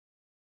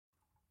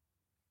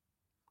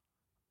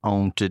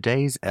On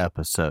today's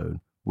episode,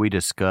 we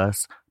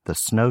discuss the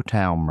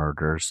Snowtown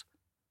murders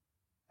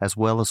as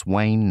well as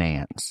Wayne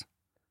Nance.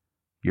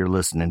 You're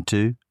listening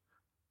to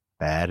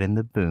Bad in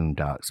the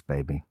Boondocks,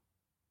 baby.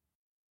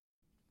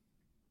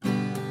 Bad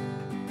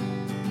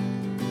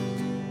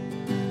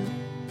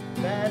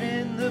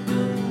in the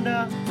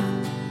boondocks,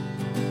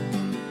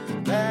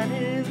 bad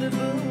in the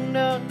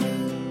boondocks.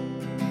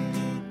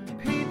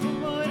 People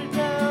put it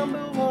down,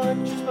 but what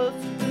you're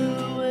supposed to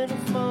do in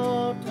a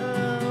small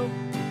town.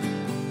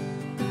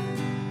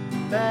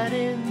 Bad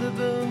in the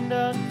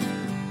boondocks,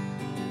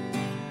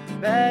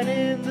 bad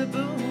in the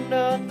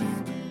boondocks.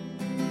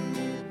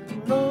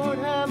 Lord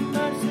have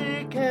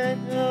mercy,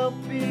 can't help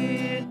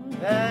being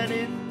bad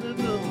in the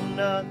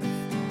boondocks.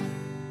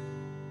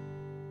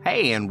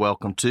 Hey, and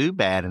welcome to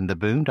Bad in the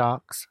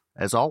Boondocks.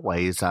 As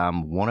always,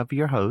 I'm one of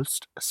your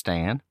hosts,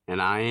 Stan.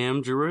 And I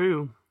am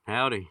Drew.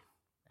 Howdy.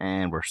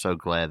 And we're so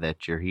glad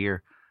that you're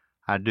here.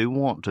 I do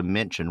want to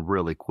mention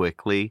really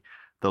quickly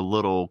the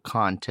little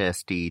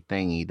contesty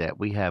thingy that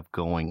we have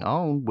going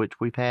on, which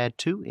we've had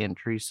 2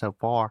 entries so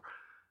far.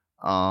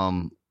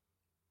 All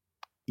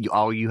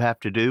you have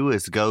to do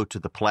is go to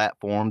the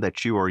platform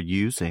that you are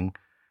using,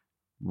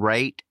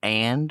 rate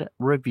and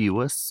review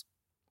us,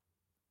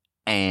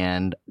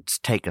 and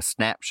take a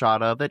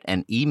snapshot of it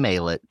and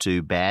email it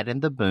to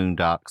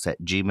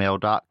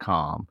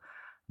badintheboondocks@gmail.com.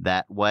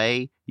 That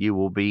way you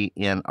will be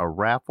in a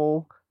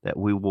raffle that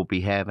we will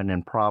be having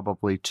in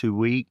probably 2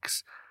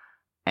 weeks,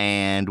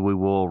 and we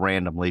will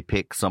randomly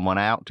pick someone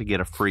out to get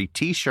a free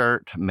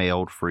t-shirt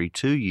mailed free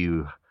to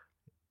you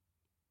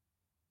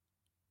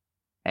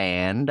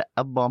and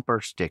a bumper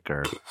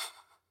sticker.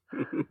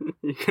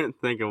 You couldn't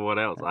think of what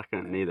else. I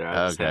couldn't either.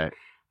 Okay.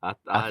 I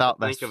thought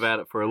think about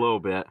it for a little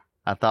bit.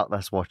 I thought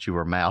that's what you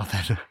were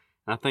mouthing.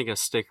 I think a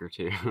sticker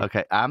too.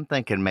 Okay, I'm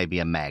thinking maybe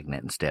a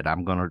magnet instead.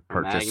 I'm going to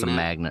purchase some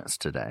magnets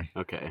today.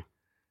 Okay.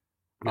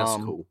 That's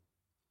cool.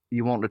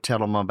 You want to tell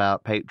them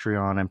about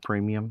Patreon and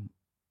Premium?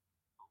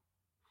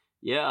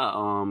 Yeah,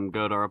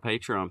 go to our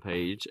Patreon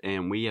page,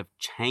 and we have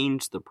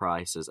changed the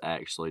prices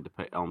actually to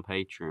pay on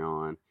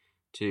Patreon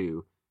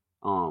to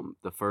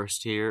the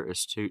first tier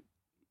is $3.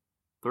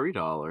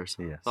 Yes.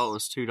 I thought it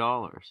was $2.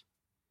 Well,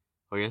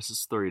 I guess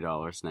it's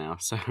 $3 now.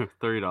 So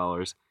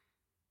 $3.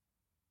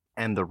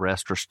 And the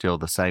rest are still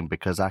the same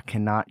because I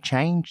cannot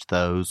change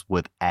those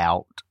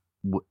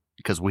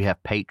because we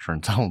have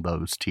patrons on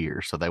those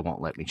tiers, so they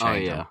won't let me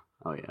change them.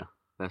 Oh, yeah.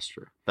 That's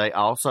true. They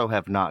also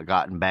have not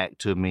gotten back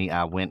to me.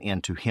 I went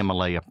into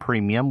Himalaya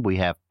Premium. We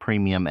have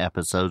premium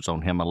episodes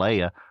on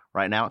Himalaya.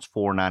 Right now it's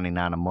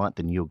 $4.99 a month,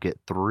 and you'll get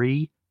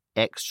 3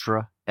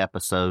 extra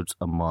episodes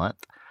a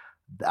month.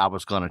 I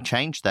was going to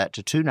change that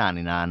to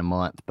 $2.99 a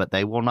month, but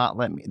they will not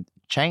let me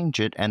change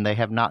it, and they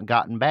have not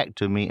gotten back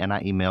to me, and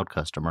I emailed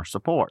customer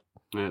support.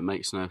 It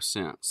makes no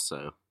sense,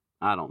 so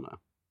I don't know.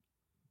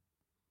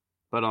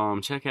 But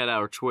check out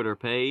our Twitter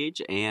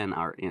page and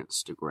our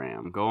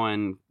Instagram. Go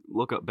and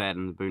look up Bad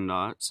in the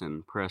Boondocks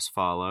and press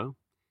follow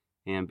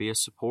and be a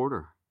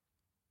supporter.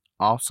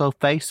 Also,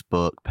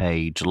 Facebook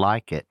page,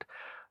 like it.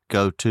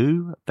 Go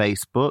to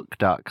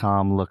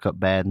facebook.com, look up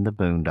Bad in the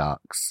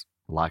Boondocks.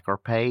 Like our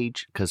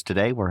page, because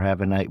today we're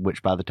having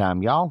which by the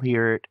time y'all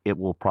hear it, it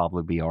will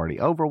probably be already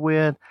over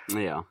with.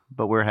 Yeah.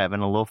 But we're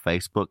having a little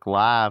Facebook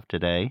Live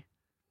today.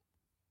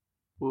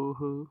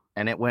 Woohoo.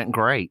 And it went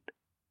great.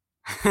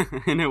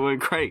 And it went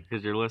great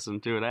because you're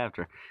listening to it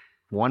after.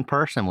 One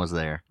person was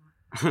there.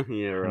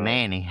 Yeah, right.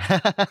 Nanny.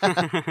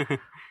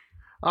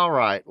 All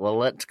right. Well,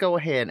 let's go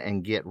ahead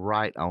and get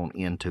right on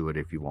into it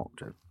if you want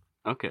to.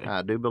 Okay.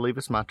 I do believe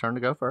it's my turn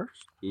to go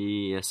first.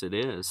 Yes, it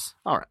is.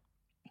 All right.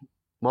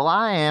 Well,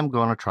 I am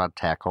going to try to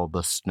tackle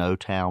the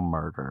Snowtown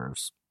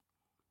murders.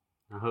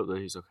 I hope that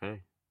he's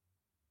okay.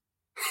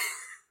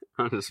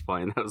 I'm just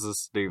playing. That was the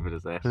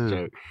stupidest ass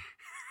joke.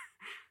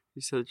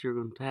 You said you were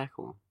going to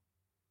tackle him.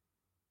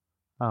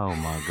 Oh,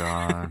 my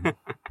God.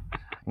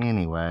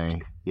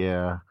 Anyway,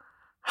 yeah.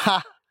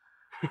 Ha!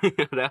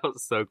 That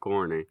was so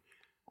corny.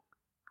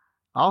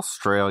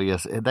 Australia,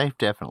 they've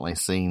definitely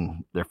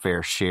seen their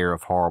fair share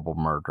of horrible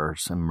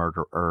murders and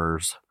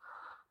murderers.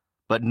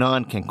 But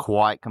none can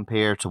quite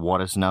compare to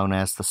what is known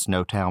as the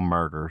Snowtown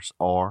murders,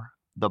 or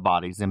the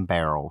bodies in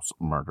barrels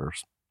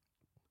murders.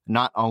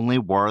 Not only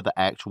were the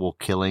actual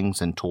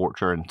killings and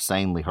torture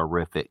insanely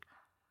horrific,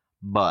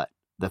 but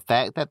the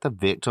fact that the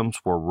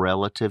victims were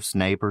relatives,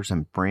 neighbors,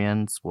 and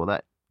friends, well,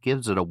 that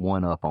gives it a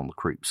 1-up on the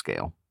creep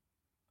scale.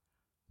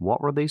 What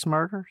were these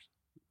murders?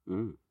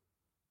 The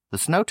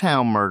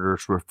Snowtown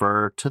murders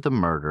refer to the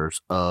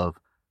murders of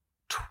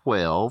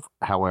 12,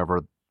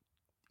 however,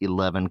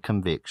 11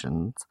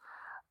 convictions,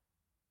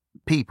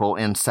 people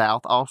in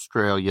South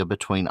Australia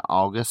between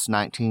August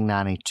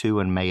 1992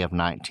 and May of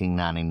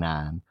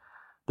 1999.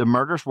 The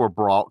murders were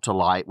brought to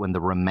light when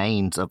the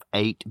remains of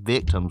 8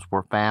 victims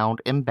were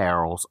found in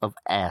barrels of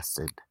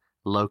acid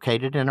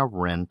located in a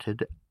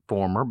rented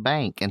former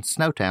bank in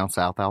Snowtown,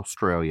 South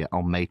Australia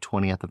on May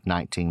 20th of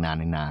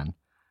 1999.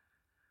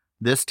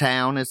 This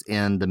town is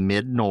in the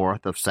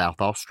mid-north of South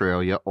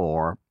Australia,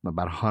 or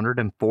about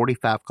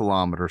 145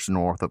 kilometers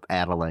north of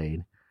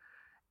Adelaide.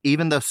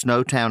 Even though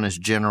Snowtown is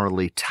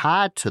generally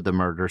tied to the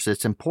murders,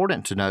 it's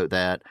important to note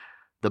that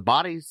the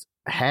bodies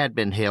had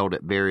been held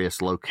at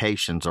various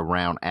locations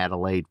around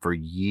Adelaide for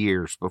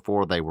years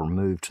before they were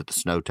moved to the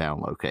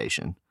Snowtown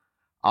location.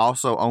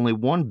 Also, only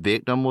one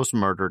victim was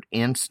murdered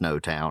in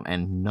Snowtown,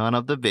 and none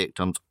of the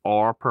victims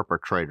or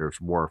perpetrators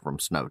were from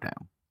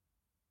Snowtown.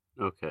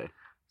 Okay.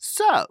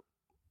 So,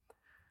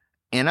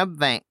 in a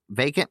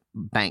vacant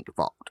bank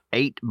vault,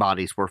 8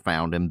 bodies were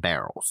found in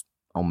barrels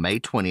on May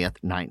 20th,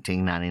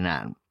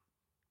 1999.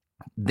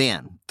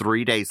 Then,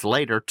 3 days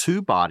later,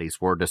 2 bodies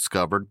were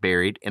discovered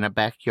buried in a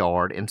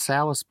backyard in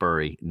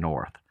Salisbury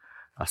North,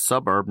 a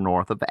suburb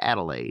north of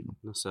Adelaide.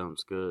 That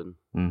sounds good.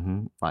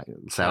 Like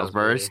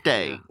Salisbury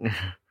State. Yeah.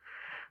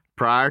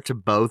 Prior to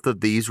both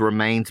of these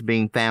remains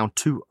being found,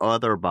 2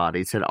 other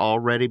bodies had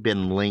already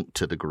been linked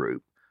to the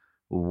group.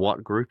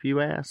 What group, you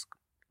ask?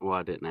 Well,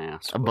 I didn't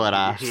ask. But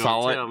I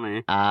saw it. Tell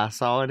me. I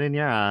saw it in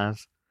your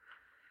eyes.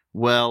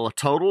 Well, a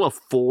total of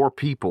 4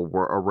 people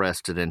were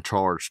arrested and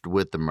charged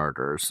with the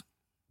murders.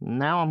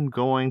 Now I'm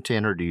going to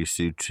introduce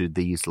you to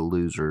these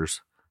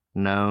losers,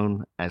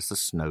 known as the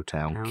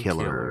Snowtown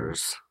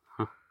Killers.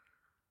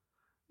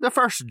 The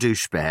first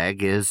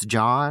douchebag is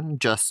John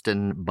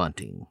Justin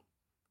Bunting,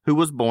 who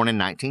was born in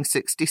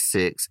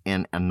 1966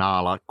 in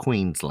Inala,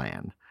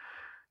 Queensland.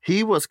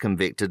 He was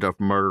convicted of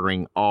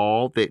murdering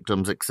all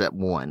victims except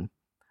one.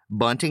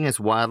 Bunting is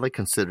widely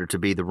considered to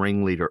be the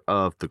ringleader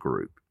of the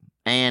group,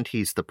 and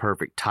he's the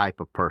perfect type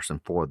of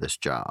person for this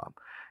job.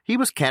 He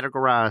was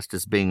categorized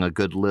as being a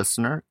good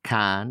listener,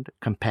 kind,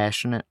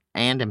 compassionate,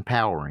 and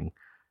empowering,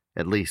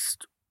 at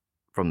least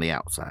from the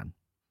outside.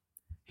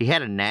 He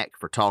had a knack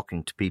for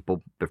talking to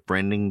people,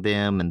 befriending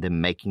them, and then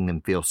making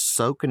them feel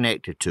so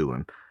connected to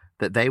him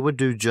that they would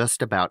do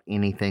just about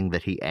anything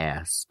that he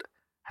asked.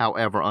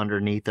 However,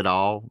 underneath it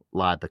all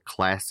lied the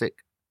classic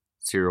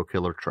serial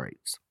killer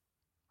traits.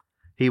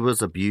 He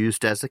was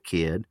abused as a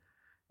kid,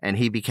 and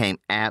he became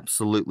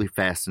absolutely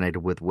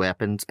fascinated with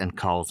weapons and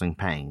causing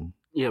pain.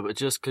 Yeah, but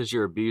just because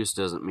you're abused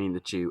doesn't mean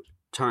that you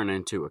turn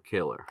into a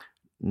killer.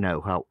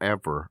 No,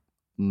 however,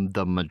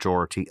 the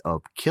majority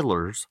of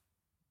killers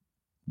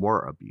were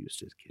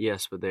abused as kids.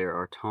 Yes, but there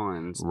are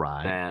tons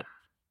that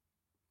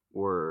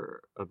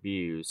were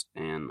abused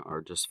and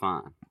are just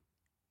fine.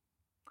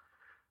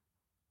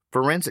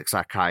 Forensic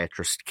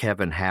psychiatrist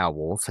Kevin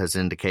Howells has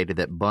indicated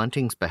that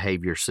Bunting's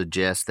behavior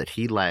suggests that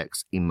he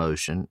lacks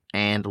emotion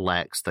and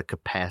lacks the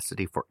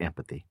capacity for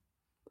empathy.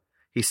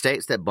 He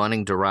states that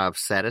Bunting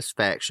derives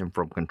satisfaction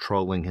from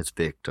controlling his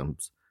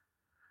victims.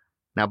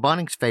 Now,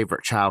 Bunting's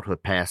favorite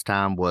childhood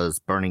pastime was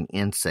burning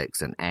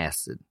insects in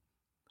acid.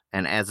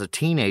 And as a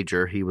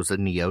teenager, he was a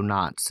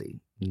neo-Nazi.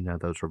 You know,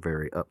 those were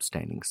very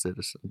upstanding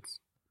citizens.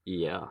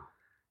 Yeah.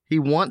 He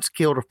once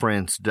killed a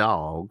friend's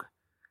dog,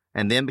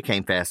 and then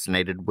became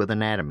fascinated with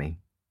anatomy.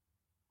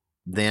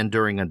 Then,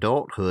 during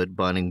adulthood,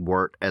 Bunting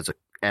worked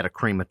at a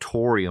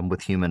crematorium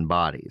with human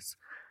bodies.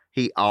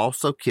 He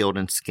also killed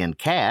and skinned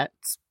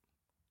cats,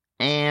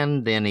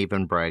 and then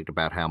even bragged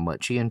about how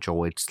much he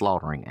enjoyed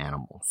slaughtering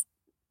animals.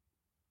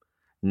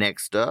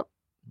 Next up,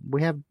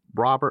 we have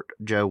Robert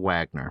Joe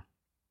Wagner,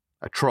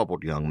 a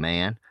troubled young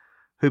man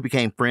who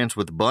became friends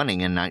with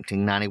Bunting in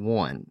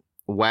 1991.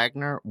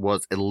 Wagner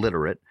was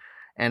illiterate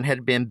and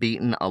had been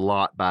beaten a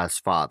lot by his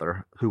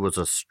father, who was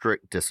a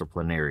strict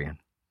disciplinarian.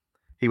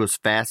 He was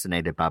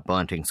fascinated by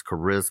Bunting's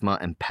charisma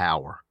and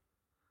power.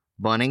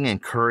 Bunting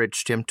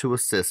encouraged him to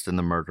assist in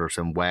the murders,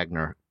 and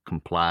Wagner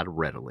complied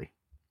readily.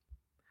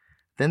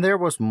 Then there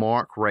was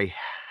Mark Ray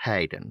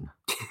Hayden.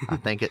 I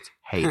think it's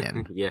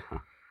Hayden. Yeah.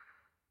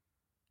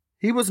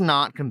 He was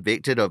not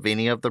convicted of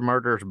any of the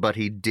murders, but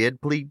he did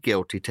plead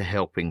guilty to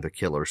helping the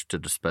killers to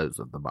dispose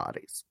of the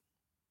bodies.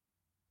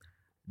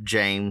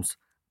 James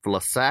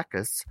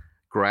Vlassakis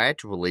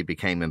gradually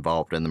became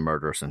involved in the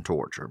murders and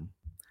torture.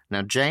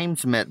 Now,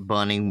 James met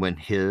Bunting when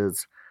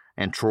his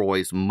and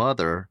Troy's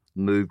mother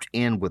moved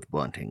in with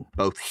Bunting.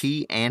 Both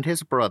he and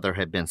his brother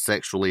had been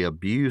sexually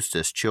abused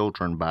as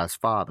children by his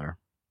father.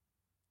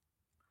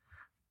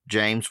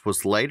 James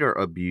was later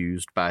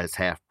abused by his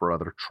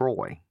half-brother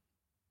Troy.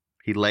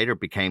 He later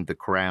became the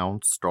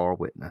Crown's star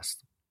witness.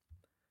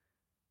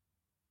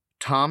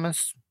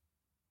 Thomas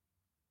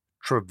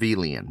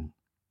Trevelyan.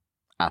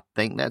 I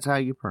think that's how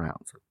you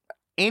pronounce it.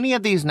 Any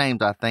of these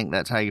names, I think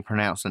that's how you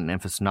pronounce it, and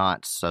if it's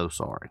not, so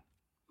sorry.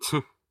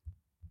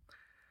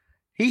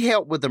 He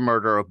helped with the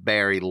murder of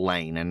Barry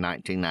Lane in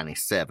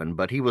 1997,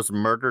 but he was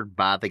murdered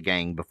by the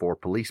gang before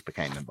police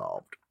became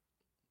involved.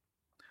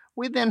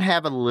 We then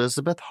have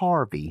Elizabeth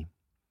Harvey.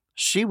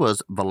 She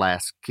was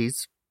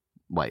Vlasaki's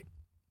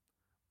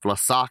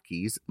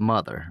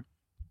mother.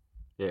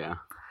 Yeah.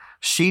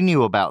 She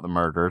knew about the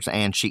murders,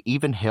 and she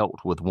even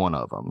helped with one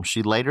of them.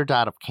 She later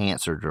died of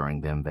cancer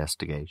during the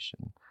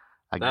investigation.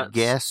 That's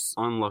guess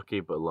unlucky,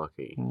 but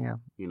lucky. Yeah.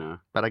 You know.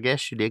 But I guess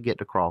she did get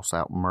to cross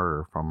out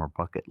murder from her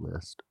bucket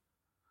list.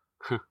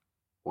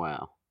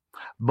 Wow.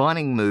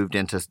 Bunning moved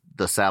into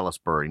the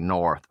Salisbury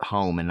North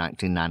home in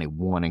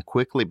 1991 and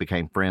quickly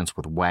became friends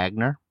with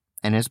Wagner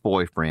and his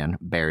boyfriend,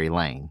 Barry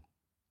Lane,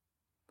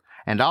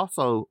 and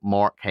also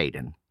Mark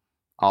Hayden,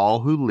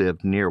 all who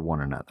lived near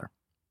one another.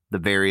 The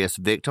various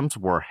victims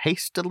were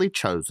hastily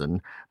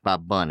chosen by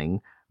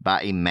Bunning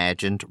by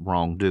imagined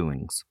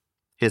wrongdoings.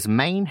 His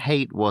main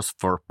hate was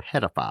for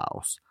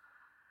pedophiles,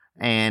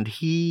 and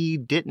he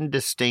didn't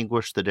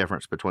distinguish the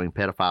difference between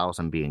pedophiles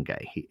and being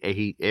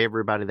gay.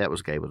 Everybody that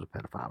was gay was a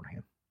pedophile to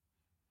him.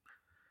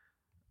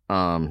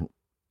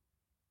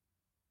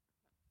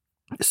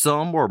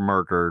 Some were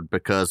murdered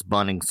because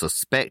Bunning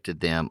suspected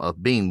them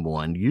of being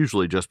one,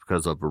 usually just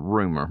because of a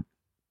rumor.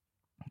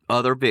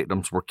 Other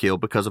victims were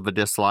killed because of a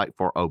dislike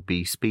for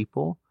obese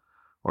people,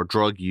 or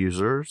drug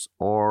users,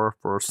 or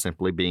for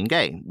simply being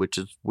gay, which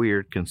is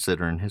weird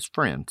considering his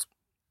friends.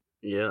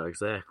 Yeah,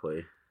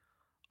 exactly.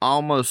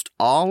 Almost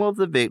all of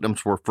the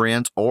victims were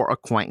friends or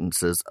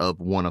acquaintances of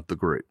one of the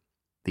group.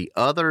 The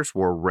others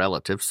were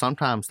relatives.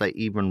 Sometimes they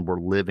even were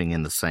living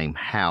in the same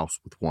house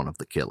with one of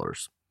the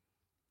killers.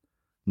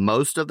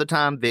 Most of the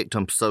time,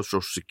 victims'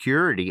 social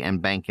security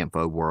and bank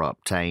info were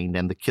obtained,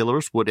 and the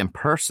killers would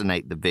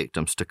impersonate the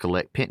victims to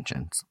collect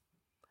pensions.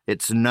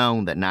 It's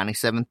known that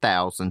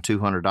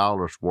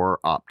 $97,200 were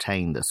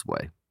obtained this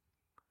way.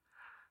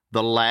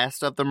 The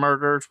last of the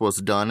murders was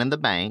done in the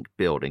bank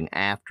building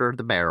after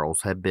the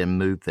barrels had been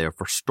moved there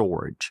for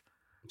storage.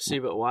 See,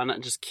 but why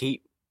not just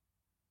keep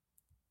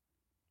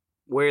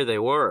where they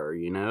were,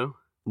 you know?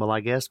 Well, I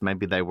guess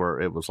maybe they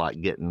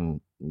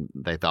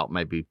thought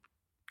maybe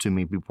too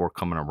many people were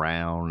coming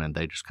around, and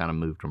they just kind of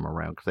moved them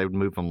around, because they would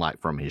move them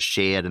like from his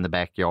shed in the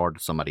backyard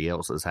to somebody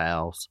else's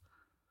house.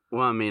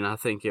 Well, I mean, I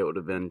think it would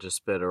have been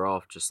just better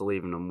off just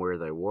leaving them where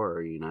they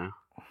were, you know?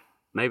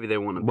 Maybe they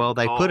want to. Well,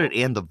 they put it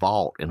in the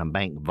vault, in a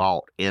bank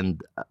vault,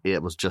 and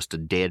it was just a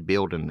dead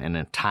building in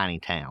a tiny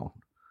town.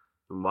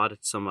 And why did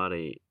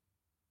somebody?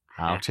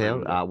 I'll tell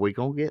you, we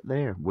gonna get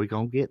there. We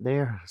gonna get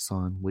there,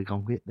 son. We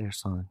gonna get there,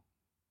 son.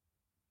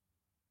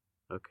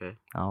 Okay.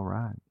 All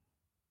right.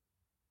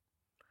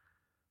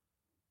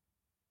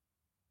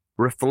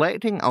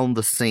 Reflecting on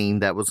the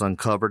scene that was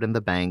uncovered in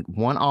the bank,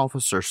 one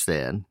officer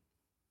said,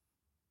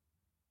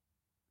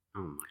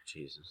 "Oh my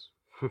Jesus."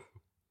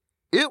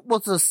 It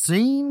was a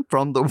scene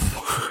from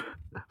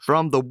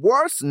the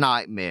worst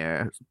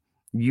nightmares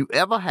you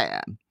ever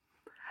had.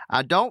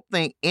 I don't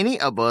think any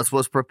of us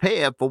was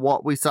prepared for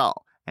what we saw.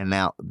 And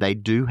now they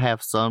do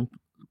have some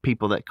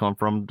people that come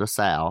from the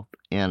South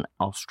in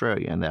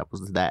Australia, and that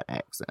was that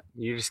accent.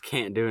 You just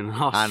can't do an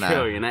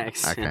Australian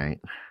accent. I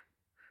can't.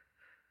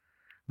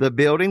 The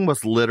building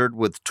was littered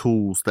with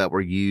tools that were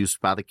used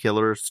by the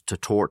killers to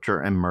torture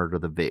and murder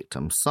the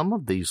victims. Some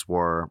of these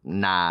were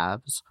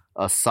knives,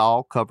 a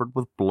saw covered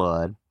with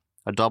blood,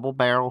 a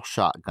double-barrel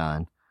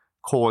shotgun,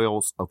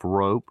 coils of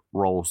rope,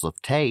 rolls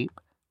of tape,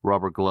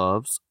 rubber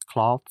gloves,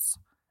 cloths,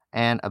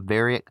 and a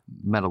Variac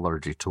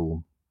metallurgy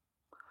tool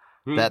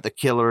that the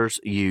killers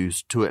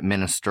used to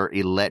administer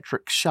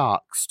electric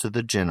shocks to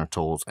the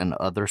genitals and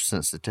other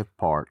sensitive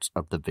parts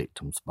of the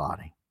victim's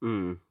body.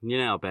 You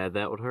know how bad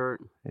that would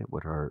hurt? It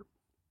would hurt.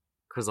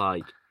 Because,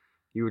 like,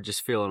 you would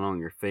just feel it on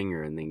your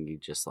finger, and then you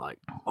just like,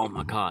 oh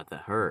my God,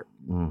 that hurt.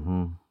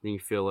 Mm-hmm. Then you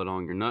feel it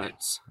on your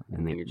nuts,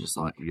 and then you're just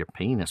like, your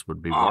penis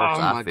would be worse,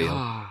 oh I my feel.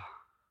 God.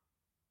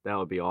 That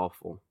would be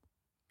awful.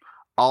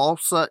 All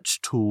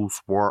such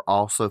tools were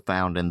also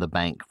found in the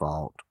bank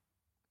vault.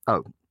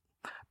 Oh,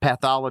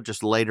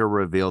 pathologists later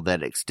revealed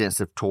that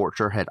extensive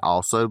torture had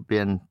also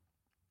been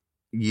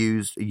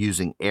used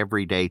using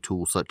everyday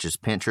tools such as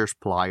pinchers,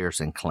 pliers,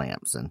 and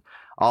clamps, and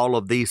all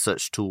of these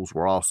such tools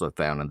were also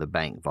found in the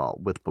bank vault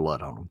with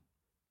blood on them.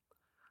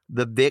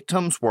 The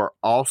victims were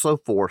also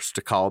forced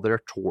to call their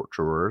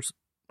torturers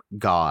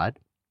God,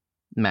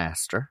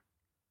 Master,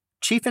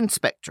 Chief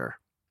Inspector,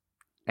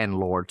 and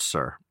Lord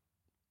Sir.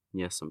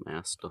 Yes, a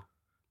master.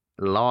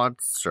 Lord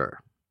Sir.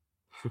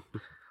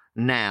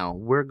 Now,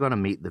 we're going to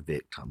meet the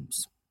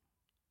victims.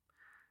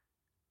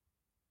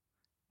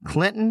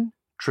 Clinton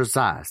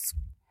Trezise.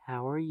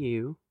 How are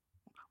you?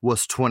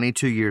 Was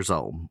 22 years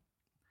old.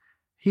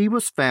 He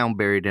was found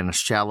buried in a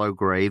shallow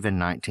grave in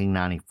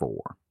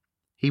 1994.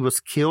 He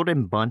was killed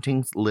in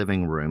Bunting's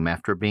living room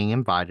after being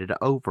invited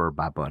over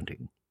by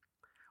Bunting.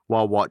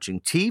 While watching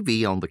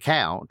TV on the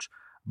couch,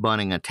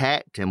 Bunting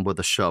attacked him with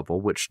a shovel,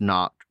 which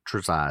knocked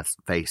Trezise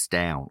face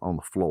down on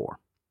the floor.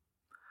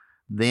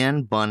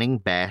 Then Bunting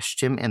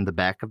bashed him in the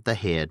back of the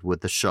head with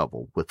the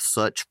shovel with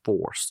such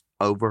force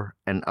over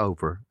and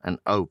over and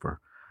over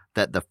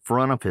that the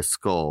front of his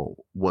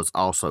skull was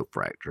also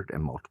fractured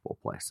in multiple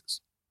places.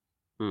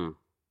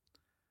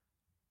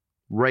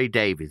 Ray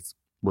Davies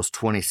was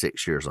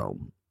 26 years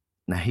old.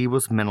 Now, he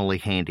was a mentally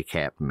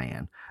handicapped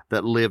man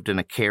that lived in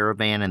a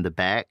caravan in the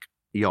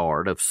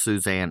backyard of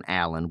Suzanne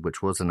Allen,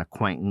 which was an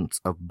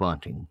acquaintance of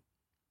Bunting.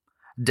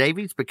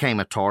 Davies became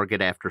a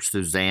target after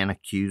Suzanne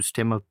accused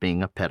him of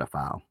being a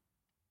pedophile.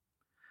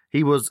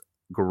 He was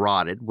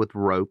garroted with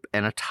rope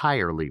and a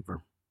tire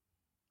lever.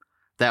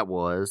 That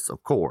was,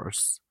 of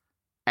course,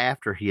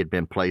 after he had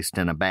been placed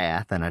in a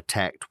bath and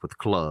attacked with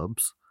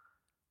clubs,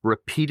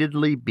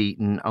 repeatedly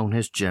beaten on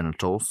his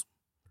genitals,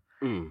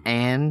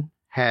 and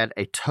had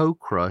a toe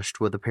crushed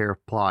with a pair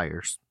of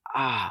pliers.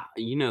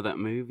 You know that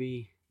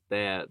movie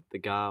that the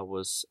guy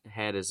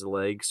had his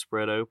legs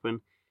spread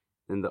open,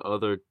 and the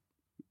other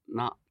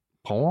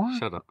Porn?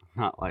 Shut up,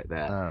 not like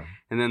that. Oh.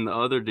 And then the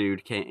other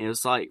dude came. It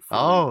was like from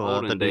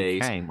olden the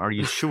days. dude came. Are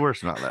you sure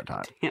it's not that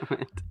time? Damn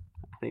it!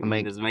 I didn't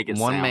mean to make it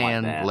one sound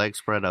man, like that. legs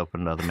spread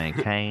open, the other man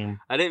came.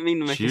 I didn't mean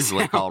to make It's it usually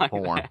sound called like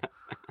porn. that.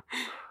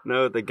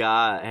 No, the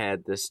guy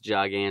had this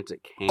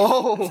gigantic hand.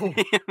 Oh!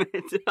 Damn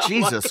it. Oh,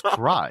 Jesus my God.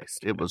 Christ.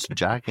 It was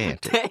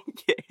gigantic. Dang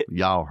it.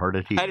 Y'all heard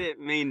it here. I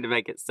didn't mean to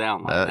make it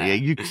sound like that. Yeah,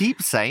 you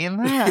keep saying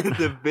that.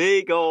 The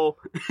big old.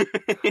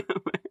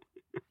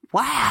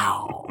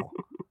 Wow.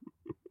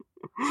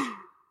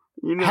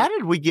 You know, How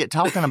did we get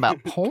talking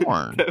about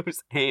porn?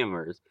 those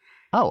hammers.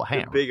 Oh, The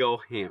hammer. big old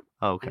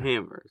Okay.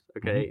 hammers.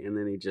 Okay, and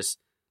then he just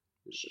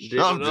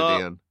Shoved did it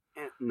up. in.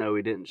 No,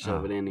 he didn't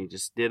shove Oh. it in. He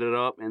just did it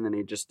up, and then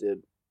he just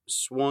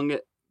swung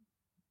it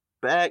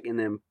back, and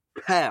then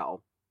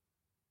pow,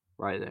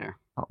 right there.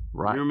 Oh,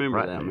 right. You remember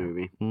right that there.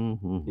 movie?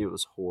 Mm-hmm. It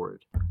was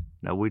horrid.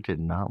 No, we did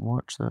not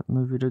watch that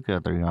movie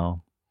together,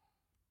 y'all.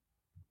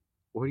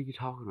 What are you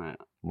talking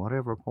about?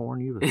 Whatever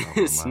porn you was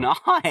talking It's about.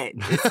 not.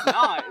 It's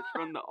not. It's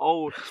from the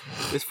old.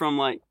 It's from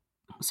like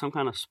some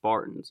kind of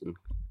Spartans and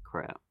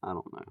crap. I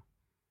don't know.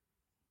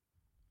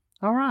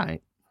 All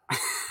right.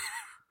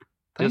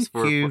 Thank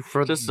you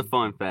for just a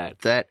fun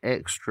fact. that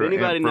If extra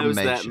anybody knows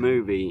that information.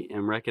 movie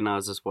and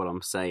recognizes what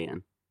I'm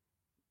saying,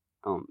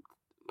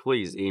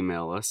 please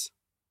email us.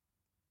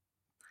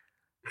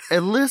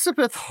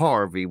 Elizabeth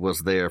Harvey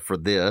was there for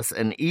this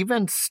and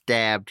even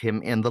stabbed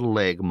him in the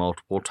leg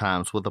multiple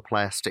times with a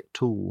plastic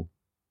tool.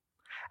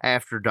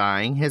 After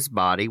dying, his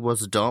body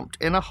was dumped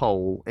in a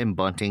hole in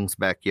Bunting's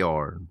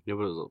backyard. It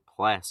was a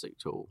plastic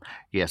tool.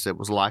 Yes, it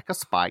was like a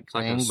spike It's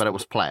like a thing, but it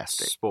was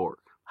plastic. Sport.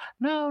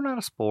 No, not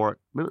a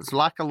sport. It was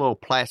like a little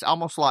plastic,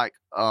 almost like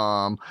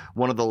one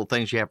of the little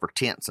things you have for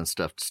tents and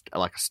stuff,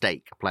 like a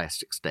stake, a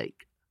plastic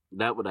stake.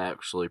 That would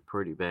actually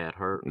pretty bad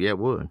hurt. Yeah, it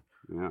would.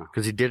 Yeah.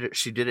 Because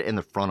she did it in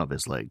the front of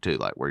his leg too,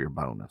 like where your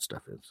bone and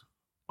stuff is.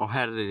 Oh,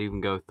 how did it even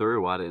go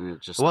through? Why didn't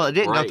it just? Well, it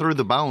didn't break? go through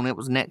the bone; it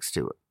was next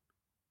to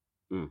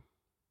it.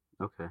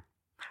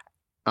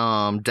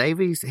 Okay.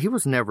 Davies, he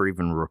was never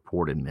even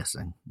reported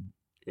missing.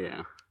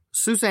 Yeah.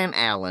 Suzanne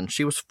Allen,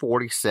 she was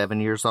 47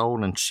 years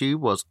old, and she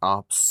was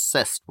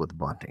obsessed with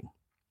Bunting.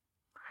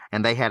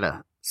 And they had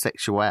a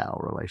sexual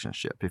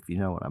relationship, if you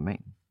know what I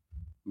mean.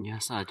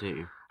 Yes, I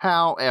do.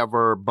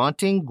 However,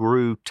 Bunting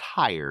grew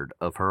tired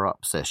of her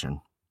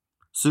obsession.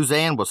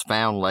 Suzanne was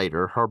found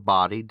later, her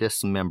body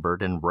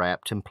dismembered and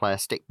wrapped in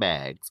plastic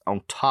bags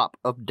on top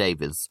of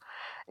Davies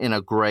in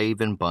a grave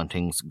in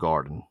Bunting's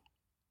garden.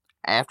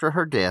 After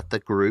her death, the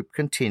group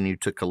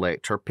continued to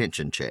collect her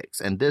pension checks,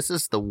 and this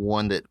is the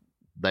one that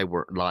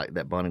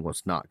that Bunting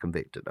was not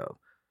convicted of.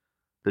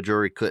 The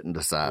jury couldn't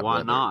decide. Why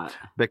whether, not?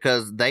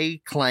 Because they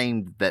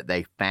claimed that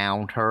they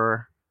found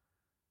her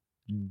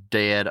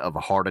dead of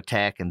a heart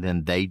attack, and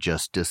then they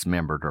just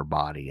dismembered her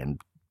body and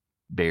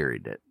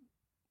buried it.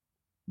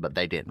 But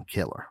they didn't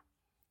kill her.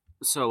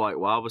 So, like,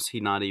 why was he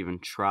not even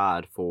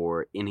tried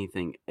for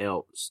anything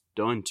else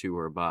done to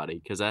her body?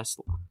 Because that's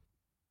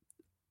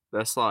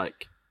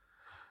like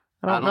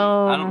I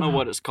don't know.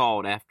 what it's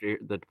called after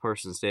the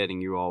person's dead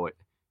and you always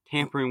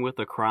tampering with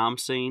a crime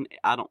scene.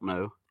 I don't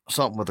know.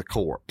 Something with a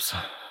corpse.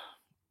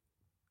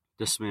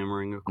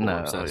 Dismembering a No.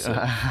 corpse. That's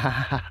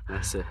it.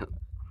 That's it.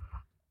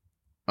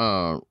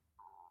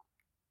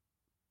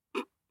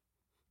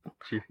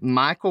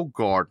 Michael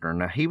Gardner,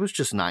 now he was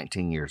just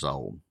 19 years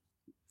old.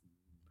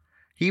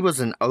 He was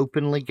an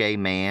openly gay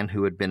man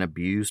who had been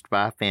abused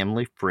by a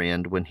family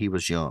friend when he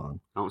was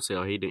young. I don't see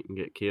how he didn't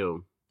get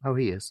killed. Oh,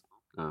 he is.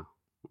 Oh,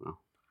 well.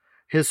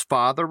 His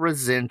father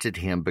resented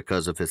him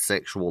because of his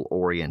sexual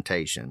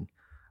orientation.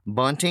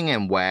 Bunting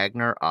and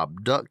Wagner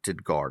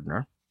abducted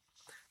Gardner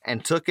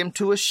and took him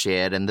to a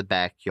shed in the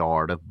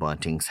backyard of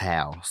Bunting's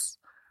house.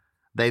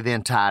 They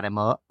then tied him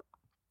up,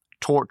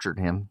 tortured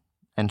him,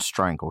 and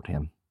strangled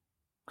him.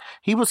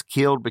 He was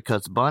killed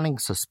because Bunting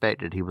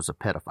suspected he was a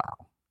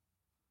pedophile.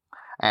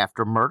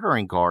 After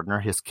murdering Gardner,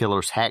 his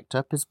killers hacked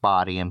up his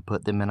body and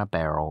put them in a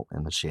barrel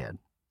in the shed.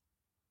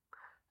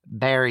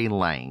 Barry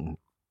Lane.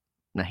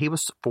 Now, he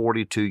was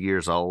 42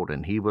 years old,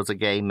 and he was a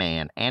gay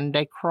man and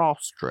a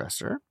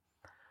cross-dresser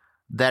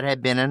that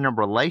had been in a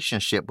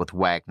relationship with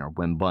Wagner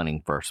when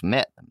Bunting first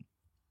met them.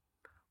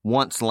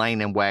 Once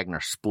Lane and Wagner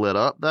split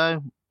up,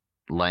 though,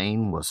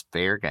 Lane was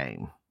fair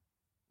game.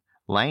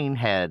 Lane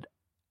had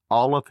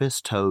all of his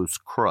toes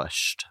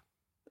crushed.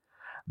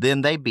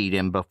 Then they beat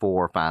him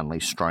before finally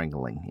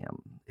strangling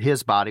him.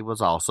 His body was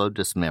also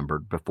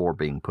dismembered before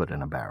being put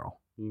in a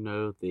barrel. You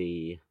know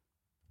the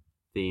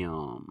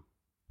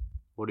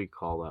what do you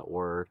call that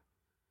word?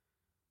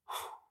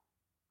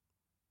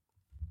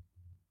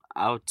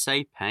 I would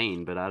say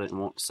pain, but I didn't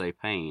want to say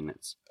pain.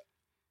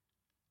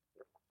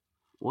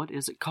 What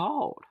is it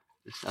called?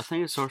 I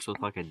think it starts with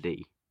like a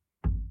D.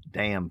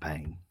 Damn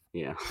pain.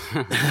 Yeah.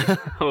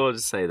 We'll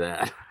just say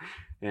that.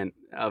 And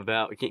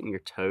about getting your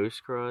toes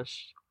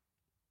crushed.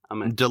 I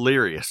mean,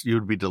 Delirious. You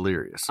would be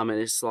delirious. I mean,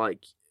 it's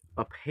like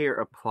a pair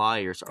of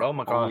pliers are Oh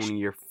my gosh. on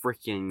your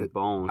freaking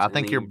bones. I and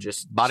think then your you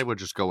just body would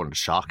just go into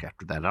shock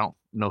after that. I don't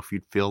know if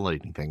you'd feel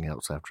anything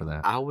else after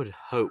that. I would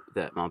hope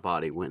that my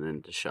body went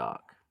into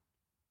shock.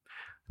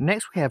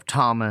 Next, we have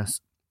Thomas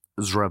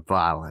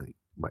Zravillian.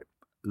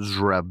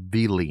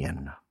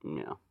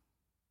 Yeah.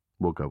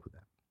 We'll go with that.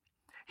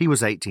 He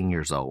was 18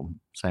 years old,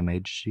 same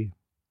age as you,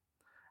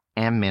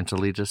 and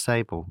mentally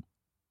disabled.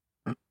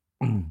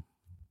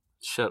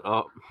 Shut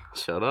up.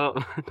 Shut up.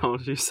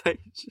 Don't you say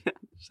shit.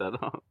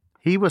 Shut up.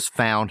 He was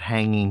found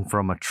hanging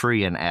from a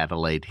tree in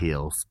Adelaide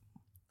Hills.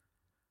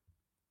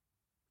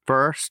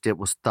 First, it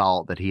was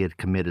thought that he had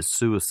committed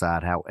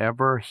suicide.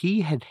 However,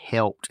 he had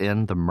helped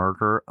in the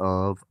murder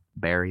of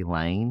Barry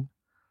Lane.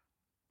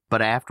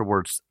 But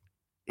afterwards,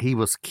 he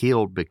was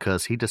killed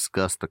because he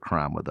discussed the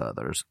crime with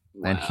others.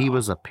 Wow. And he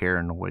was a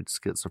paranoid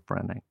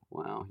schizophrenic.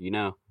 Wow. You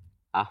know,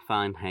 I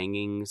find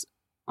hangings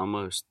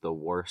almost the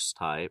worst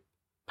type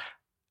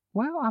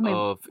Well, I mean,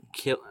 of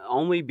kill,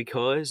 only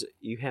because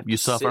you have to You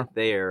suffer? sit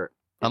there.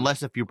 and-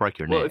 unless if you break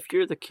your well, neck. if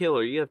you're the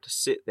killer, you have to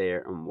sit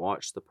there and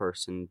watch the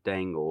person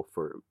dangle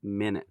for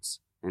minutes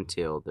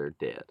until they're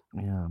dead.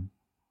 Yeah.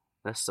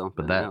 That's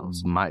something But that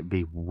else. might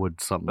be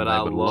something But they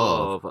I would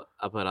love, love.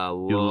 but I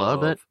love. You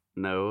love it?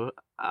 No,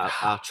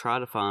 I try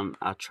to find.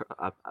 I try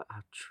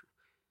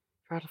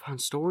to find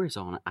stories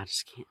on it. I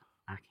just can't.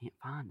 I can't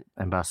find it.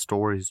 And by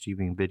stories, do you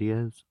mean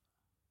videos?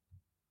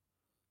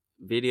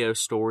 Video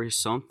stories,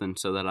 something,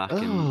 so that I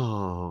can.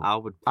 Oh, I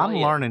would. Play I'm it.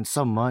 learning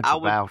so much I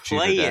would about you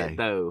play today. it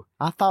though.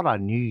 I thought I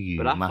knew you,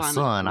 But I my find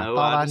son. It, I no,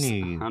 thought I just-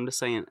 knew you. I'm just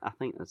saying. I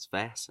think that's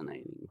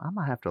fascinating. I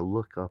might have to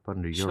look up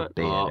under your Shut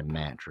bed up. and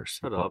mattress.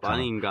 Shut what up! I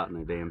kind ain't even got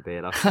no damn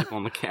bed. I sleep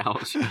on the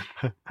couch.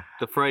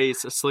 The phrase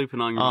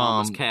 "sleeping on your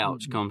mama's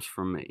couch" comes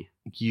from me.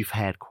 You've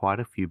had quite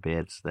a few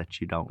beds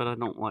that you don't. But I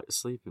don't like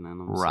sleeping in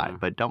them. Right, so.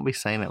 but don't be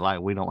saying it like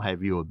we don't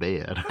have you a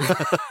bed.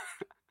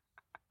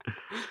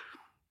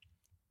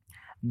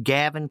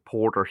 Gavin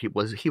Porter, he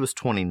was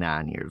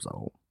 29 years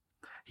old.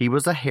 He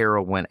was a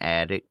heroin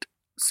addict,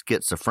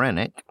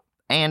 schizophrenic,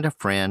 and a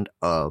friend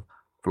of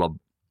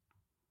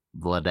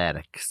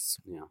Vladicus.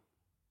 Yeah.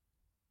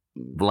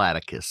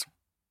 Vladicus.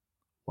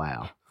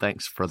 Wow.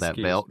 Thanks for that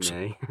Excuse belch.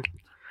 me.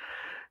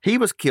 He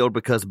was killed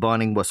because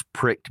Bunning was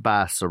pricked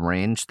by a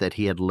syringe that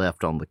he had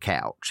left on the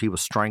couch. He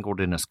was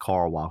strangled in his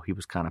car while he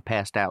was kind of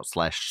passed out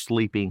 /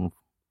 sleeping.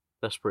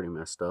 That's pretty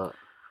messed up.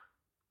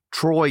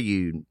 Troy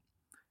Yude,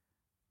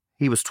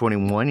 he was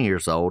 21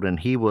 years old, and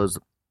he was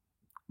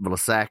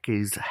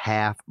Vlasaki's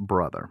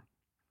half-brother.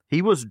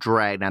 He was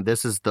dragged. Now,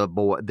 this is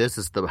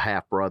the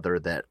half-brother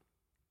that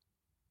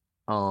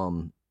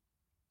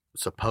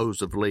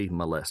supposedly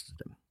molested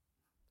him.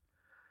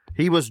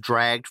 He was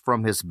dragged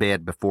from his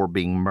bed before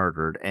being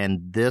murdered,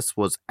 and this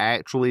was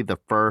actually the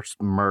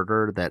first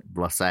murder that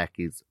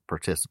Vlasaki's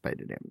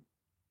participated in.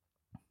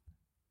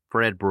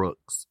 Fred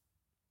Brooks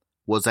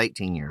was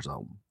 18 years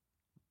old.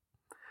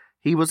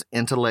 He was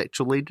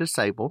intellectually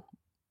disabled.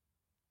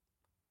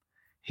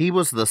 He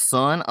was the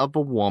son of a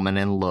woman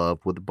in love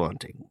with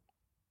Bunting.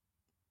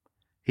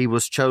 He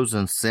was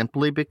chosen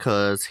simply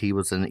because he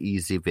was an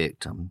easy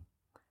victim.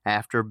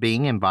 After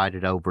being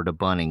invited over to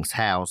Bunting's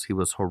house, he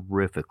was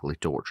horrifically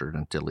tortured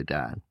until he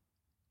died.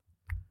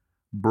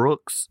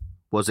 Brooks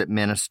was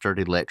administered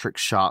electric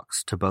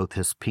shocks to both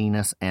his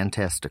penis and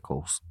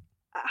testicles.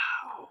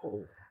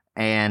 Ow.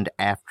 And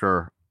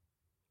after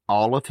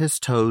all of his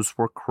toes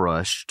were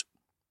crushed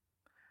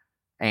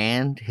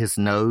and his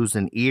nose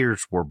and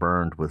ears were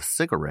burned with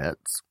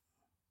cigarettes,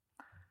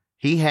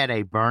 he had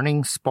a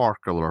burning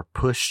sparkler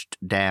pushed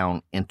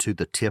down into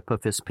the tip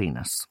of his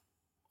penis.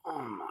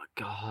 Oh my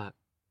God.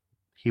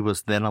 He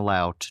was then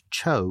allowed to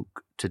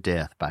choke to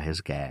death by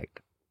his gag.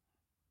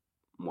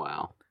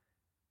 Wow.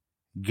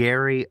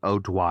 Gary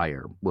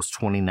O'Dwyer was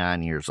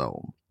 29 years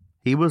old.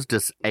 He was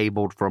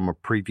disabled from a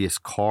previous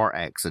car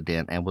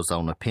accident and was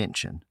on a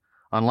pension.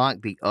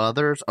 Unlike the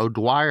others,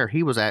 O'Dwyer,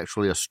 he was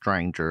actually a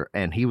stranger,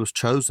 and he was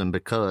chosen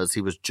because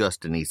he was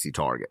just an easy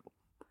target.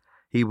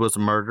 He was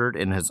murdered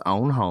in his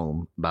own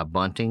home by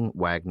Bunting,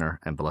 Wagner,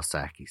 and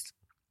Vlasakis.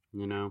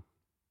 You know,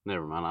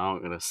 never mind. I'm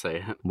not gonna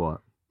say it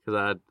What?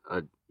 because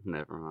I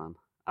never mind.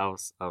 I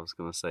was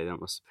gonna say that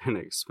must have been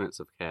an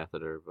expensive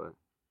catheter, but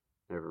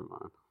never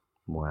mind.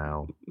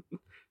 Wow.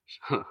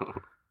 Shut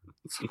up.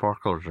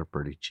 Sparklers are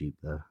pretty cheap,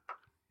 though.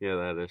 Yeah,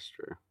 that is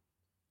true.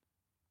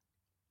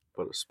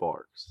 But it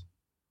sparks.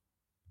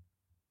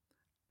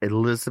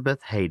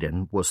 Elizabeth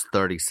Hayden was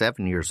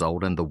 37 years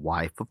old and the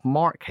wife of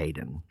Mark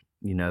Hayden.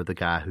 You know, the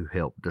guy who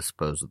helped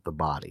dispose of the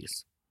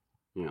bodies.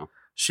 Yeah.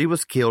 She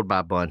was killed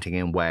by Bunting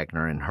and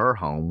Wagner in her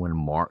home when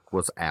Mark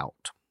was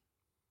out.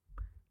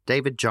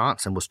 David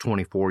Johnson was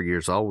 24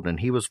 years old, and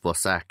he was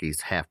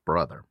Vlasaki's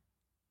half-brother.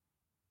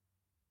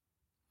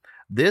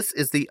 This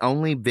is the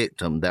only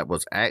victim that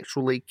was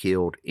actually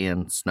killed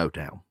in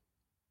Snowtown.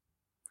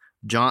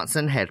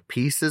 Johnson had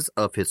pieces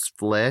of his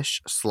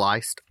flesh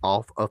sliced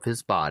off of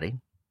his body.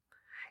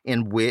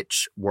 in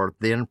which were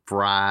then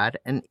fried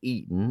and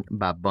eaten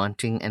by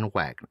Bunting and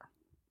Wagner.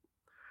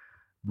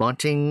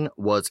 Bunting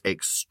was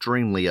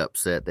extremely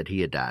upset that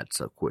he had died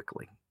so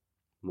quickly.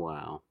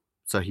 Wow.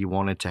 So he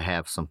wanted to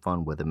have some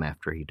fun with him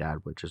after he died,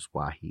 which is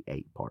why he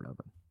ate part of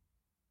him.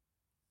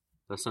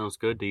 That sounds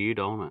good to you,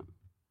 don't it?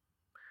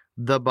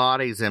 The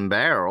bodies in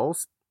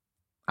barrels,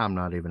 I'm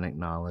not even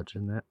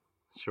acknowledging it.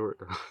 Sure.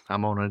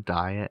 I'm on a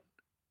diet.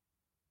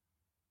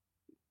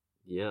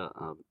 Yeah.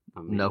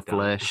 I mean, No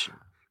flesh.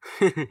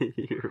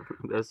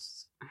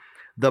 That's...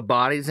 The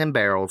bodies in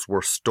barrels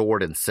were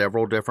stored in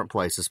several different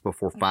places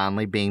before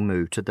finally being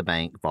moved to the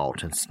bank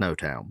vault in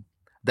Snowtown.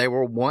 They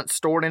were once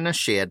stored in a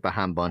shed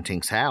behind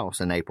Bunting's house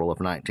in April of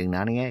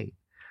 1998.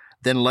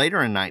 Then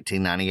later in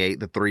 1998,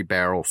 the 3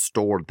 barrels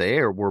stored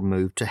there were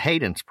moved to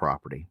Hayden's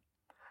property.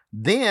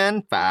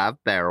 Then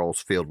 5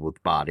 barrels filled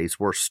with bodies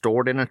were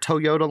stored in a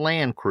Toyota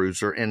Land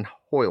Cruiser in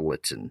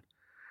Hoyleton.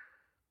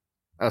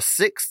 A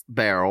 6th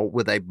barrel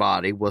with a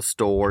body was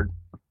stored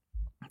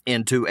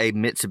into a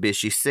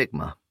Mitsubishi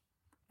Sigma.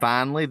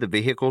 Finally, the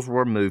vehicles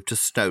were moved to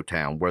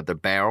Snowtown, where the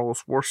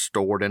barrels were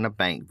stored in a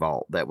bank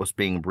vault that was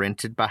being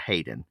rented by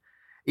Hayden,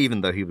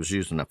 even though he was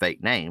using a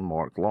fake name,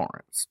 Mark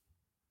Lawrence,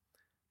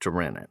 to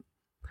rent it.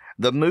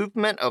 The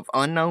movement of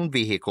unknown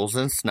vehicles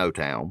in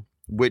Snowtown,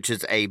 which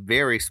is a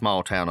very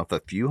small town of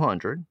a few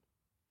hundred,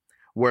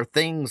 where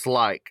things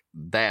like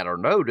that are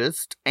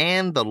noticed,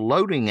 and the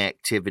loading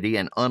activity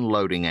and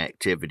unloading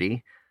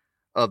activity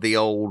of the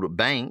old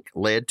bank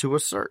led to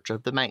a search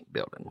of the bank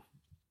building.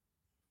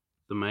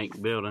 The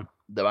bank building.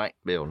 The bank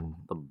building.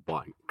 The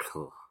bank.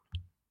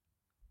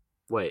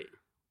 Wait.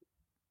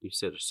 You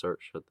said a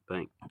search of the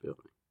bank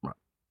building. Right.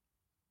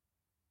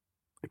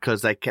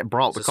 Because they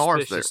brought the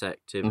cars there. Suspicious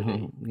activity.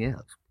 Mm-hmm.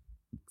 Yes.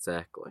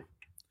 Exactly.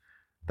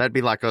 That'd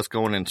be like us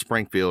going in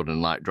Springfield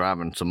and like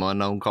driving some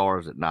unknown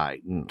cars at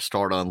night and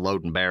start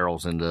unloading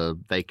barrels in the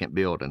vacant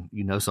building.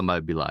 You know,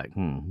 somebody'd be like,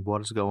 what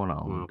is going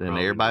on? Well, then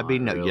everybody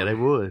be really. Yeah, they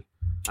would.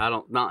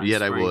 Not in Yeah,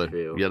 they would.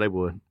 Springfield. Yeah, they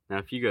would. Now,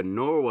 if you go to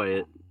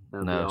Norway,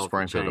 No,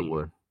 Springfield it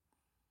would.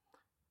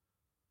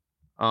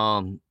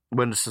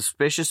 When the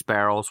suspicious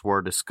barrels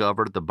were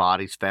discovered, the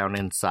bodies found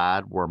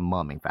inside were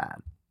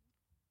mummified.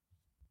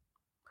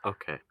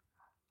 Okay.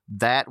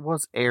 That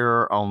was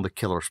error on the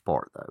killer's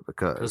part, though,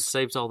 Because it because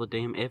saves all the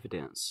damn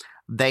evidence.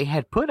 they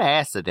had put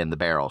acid in the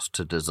barrels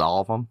to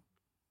dissolve them.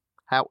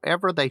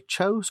 However, they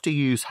chose to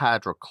use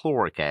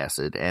hydrochloric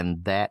acid,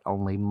 and that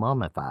only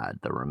mummified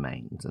the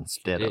remains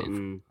instead of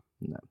Didn't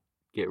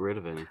get rid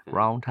of anything.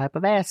 wrong type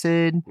of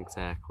acid.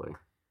 Exactly.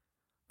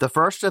 The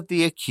first of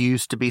the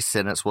accused to be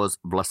sentenced was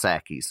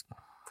Vlasakis.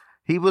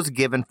 He was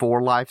given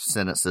 4 life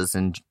sentences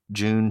in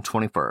June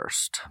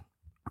 21st,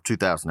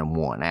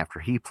 2001, after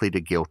he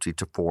pleaded guilty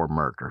to 4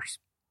 murders.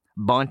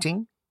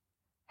 Bunting,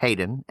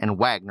 Hayden, and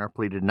Wagner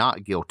pleaded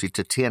not guilty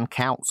to 10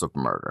 counts of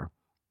murder.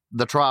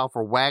 The trial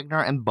for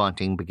Wagner and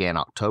Bunting began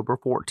October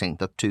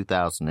 14th of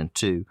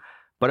 2002,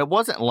 but it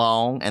wasn't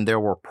long and there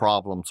were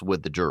problems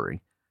with the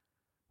jury.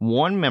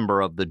 One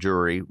member of the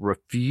jury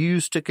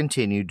refused to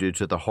continue due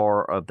to the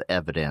horror of the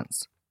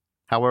evidence.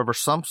 However,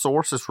 some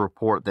sources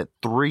report that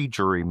 3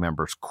 jury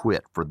members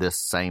quit for this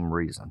same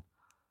reason.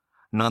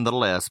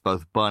 Nonetheless,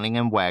 both Bunting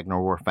and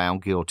Wagner were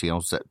found guilty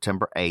on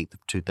September 8th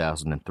of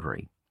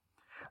 2003.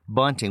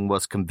 Bunting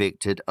was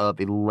convicted of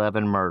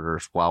 11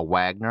 murders, while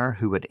Wagner,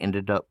 who had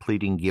ended up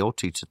pleading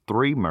guilty to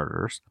 3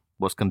 murders,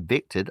 was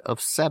convicted of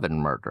 7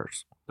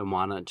 murders. Then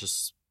why not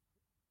just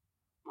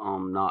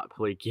not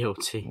plead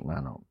guilty?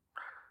 I don't.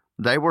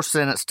 They were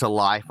sentenced to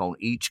life on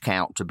each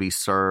count to be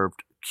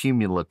served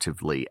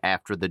cumulatively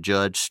after the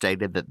judge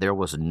stated that there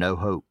was no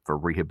hope for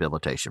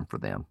rehabilitation for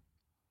them.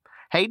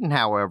 Hayden,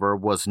 however,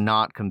 was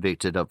not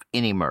convicted of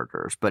any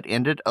murders, but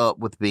ended up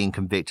with being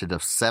convicted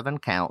of 7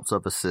 counts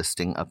of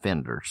assisting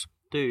offenders.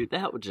 Dude,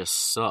 that would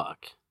just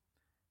suck.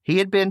 He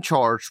had been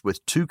charged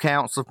with 2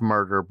 counts of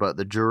murder, but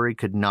the jury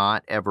could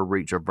not ever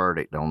reach a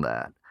verdict on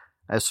that.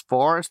 As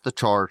far as the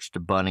charge to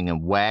Bunting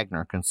and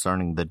Wagner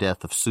concerning the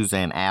death of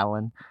Suzanne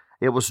Allen,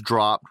 it was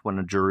dropped when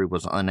a jury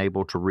was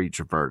unable to reach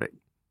a verdict.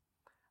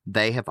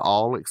 They have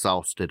all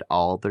exhausted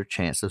all their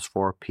chances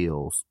for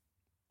appeals,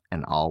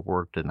 and all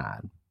were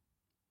denied.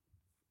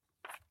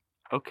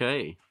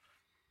 Okay.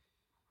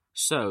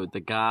 So, the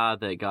guy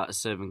that got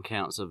 7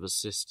 counts of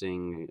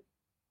assisting,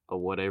 or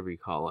whatever you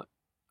call it,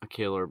 a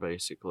killer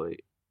basically,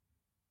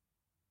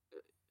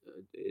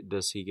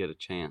 does he get a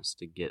chance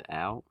to get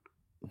out?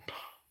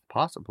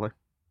 Possibly.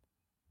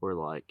 Or,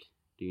 like,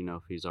 do you know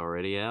if he's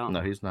already out?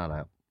 No, he's not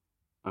out.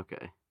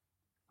 Okay.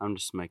 I'm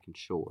just making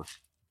sure.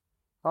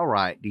 All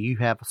right. Do you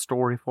have a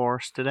story for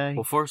us today?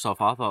 Well, first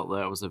off, I thought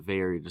that was a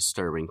very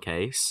disturbing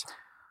case.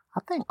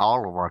 I think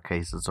all of our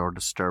cases are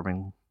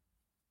disturbing.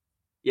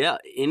 Yeah,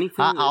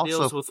 anything I that deals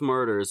also- with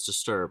murder is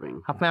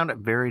disturbing. I found it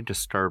very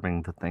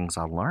disturbing the things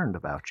I learned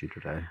about you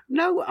today.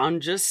 No, I'm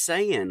just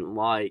saying,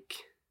 like...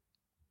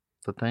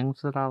 The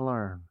things that I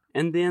learned.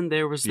 And then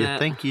there was You that...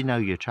 think you know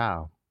your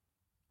child.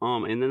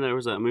 And then there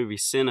was that movie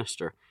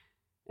Sinister.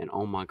 And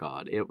oh my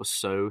God, it was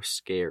so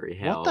scary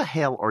how What the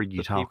hell are you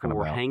the talking people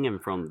were about? hanging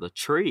from the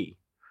tree.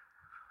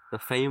 The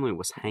family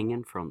was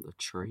hanging from the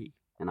tree.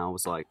 And I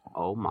was like,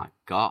 oh my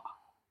God,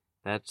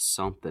 that's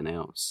something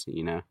else,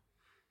 you know?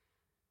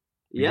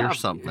 You're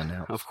something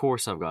else. Of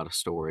course I've got a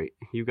story.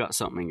 You got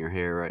something in your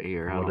hair right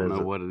here. I What don't is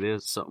know it? what it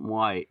is. Something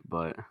white,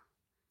 but...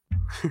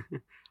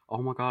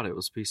 oh my God, it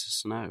was a piece of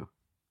snow.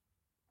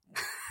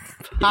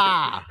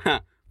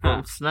 Ha!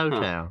 From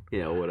Snowtown.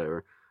 Yeah,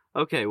 whatever.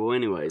 Okay, well,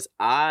 anyways,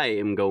 I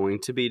am going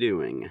to be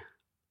doing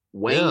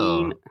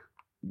Wayne.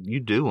 You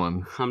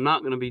doing? I'm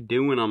not going to be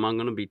doing them. I'm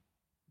going to be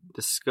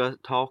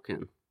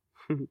talking.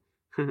 I'm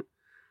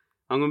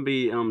going to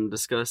be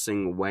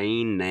discussing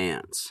Wayne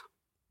Nance.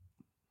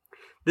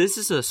 This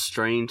is a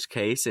strange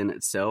case in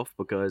itself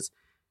because,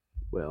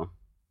 well,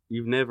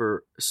 you've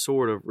never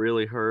sort of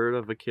really heard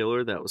of a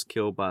killer that was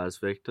killed by his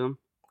victim.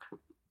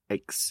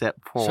 Except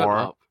Shut for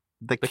up.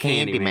 the The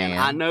Candyman.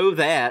 I know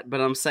that,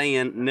 but I'm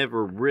saying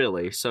never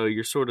really. So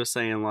you're sort of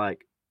saying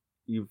like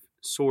you're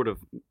sort of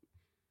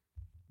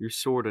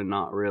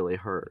not really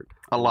heard.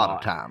 A lot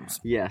of times.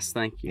 Yes,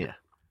 thank you. Yeah.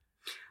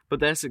 But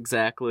that's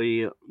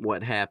exactly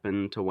what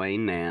happened to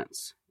Wayne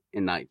Nance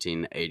in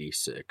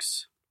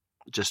 1986.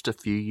 Just a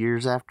few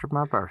years after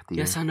my birthday.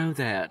 Yes, I know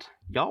that.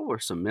 Y'all were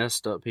some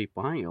messed up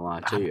people. I ain't gonna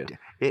lie to you.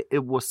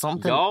 It was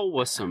something. Y'all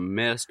was some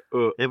messed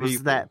up It was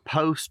people. that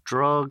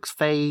post-drugs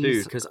phase.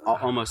 Dude, because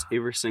almost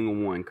every single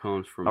one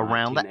comes from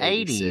around the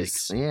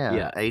 1986. 80s.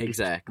 Yeah, 80s.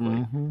 Exactly.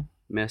 Mm-hmm.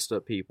 Messed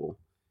up people.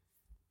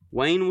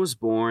 Wayne was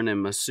born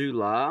in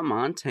Missoula,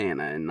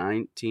 Montana in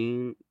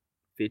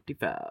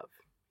 1955.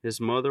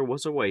 His mother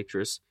was a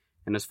waitress,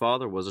 and his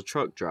father was a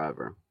truck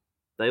driver.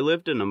 They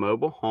lived in a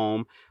mobile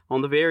home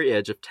on the very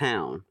edge of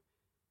town.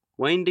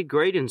 Wayne did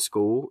great in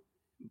school,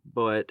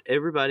 but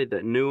everybody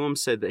that knew him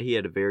said that he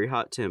had a very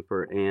hot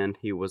temper and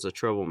he was a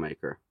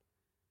troublemaker.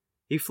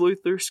 He flew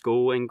through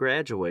school and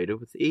graduated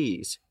with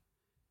ease.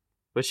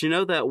 But you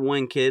know that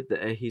one kid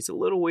that he's a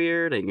little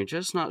weird and you're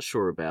just not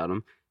sure about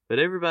him, but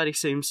everybody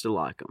seems to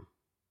like him.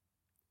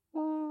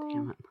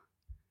 Damn it.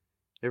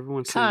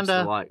 Everyone seems to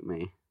Kinda. like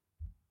me.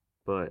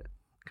 But,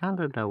 Kind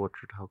of know what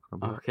you're talking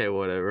about. okay,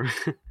 whatever.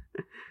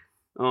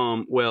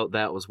 Well,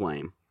 that was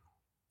Wayne.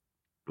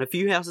 A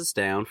few houses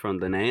down from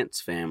the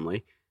Nance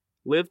family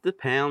lived the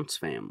Pounds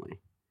family.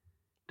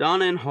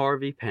 Donna and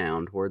Harvey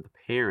Pound were the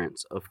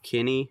parents of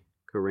Kenny,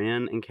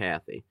 Corinne, and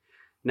Kathy.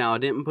 Now, I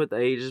didn't put the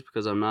ages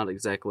because I'm not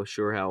exactly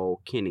sure how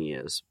old Kenny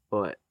is,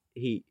 but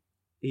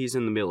he's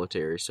in the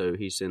military, so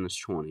he's in his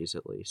 20s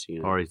at least, you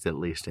know. Or he's at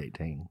least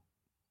 18.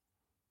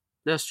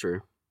 That's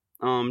true.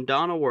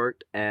 Donna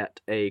worked at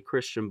a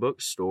Christian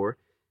bookstore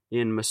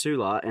in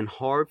Missoula, and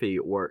Harvey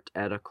worked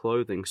at a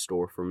clothing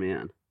store for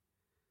men.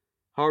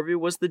 Harvey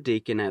was the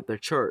deacon at their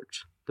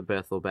church, the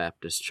Bethel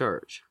Baptist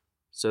Church,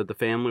 so the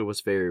family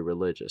was very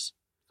religious.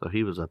 So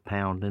he was a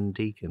pounding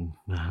deacon.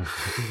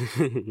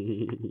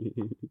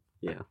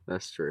 Yeah,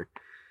 that's true.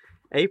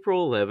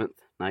 April 11th,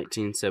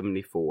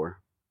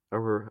 1974.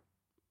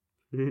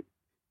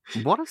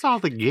 What is all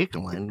the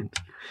giggling?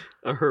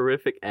 A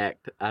horrific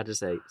act. I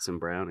just ate some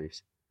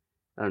brownies.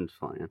 I'm just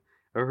playing.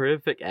 A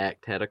horrific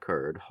act had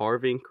occurred.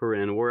 Harvey and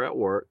Corinne were at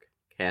work,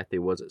 Kathy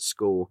was at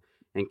school,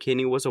 and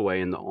Kenny was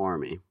away in the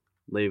army,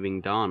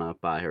 leaving Donna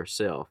by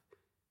herself.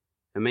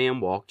 A man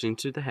walked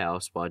into the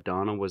house while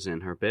Donna was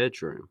in her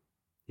bedroom.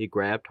 He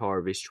grabbed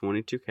Harvey's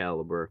 .22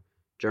 caliber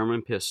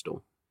German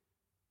pistol,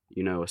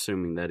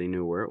 assuming that he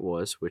knew where it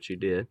was, which he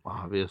did.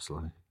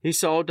 Obviously. He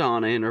saw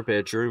Donna in her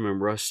bedroom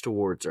and rushed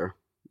towards her.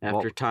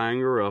 After tying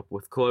her up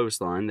with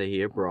clothesline that he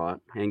had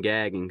brought and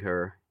gagging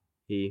her,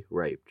 he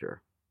raped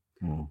her.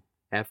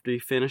 After he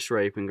finished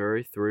raping her,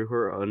 he threw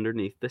her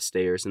underneath the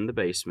stairs in the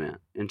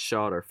basement and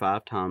shot her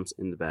 5 times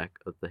in the back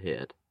of the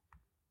head.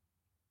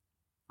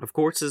 Of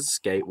course, his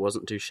escape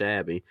wasn't too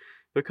shabby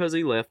because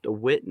he left a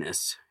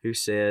witness who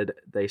said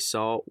they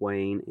saw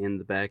Wayne in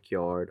the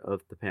backyard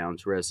of the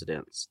Pounds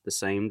residence the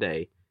same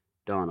day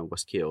Donna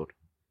was killed.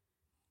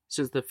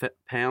 Since the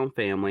Pound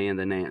family and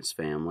the Nance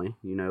family,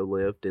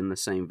 lived in the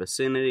same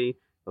vicinity,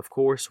 of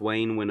course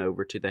Wayne went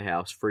over to the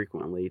house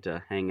frequently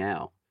to hang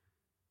out.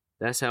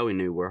 That's how he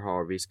knew where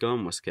Harvey's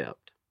gun was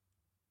kept.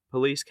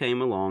 Police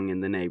came along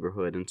in the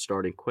neighborhood and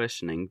started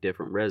questioning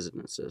different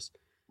residences.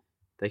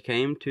 They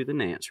came to the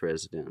Nance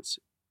residence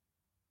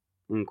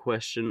and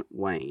questioned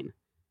Wayne,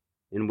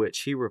 in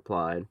which he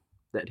replied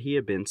that he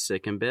had been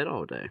sick in bed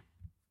all day.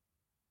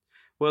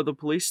 Well, the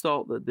police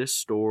thought that this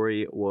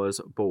story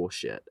was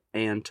bullshit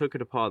and took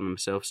it upon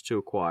themselves to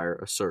acquire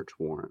a search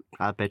warrant.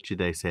 I bet you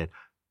they said,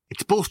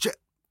 it's bullshit.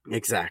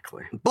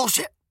 Exactly.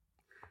 Bullshit.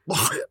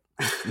 Bullshit.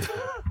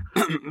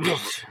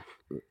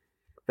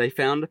 They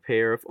found a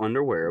pair of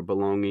underwear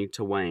belonging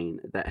to Wayne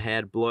that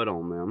had blood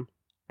on them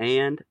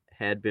and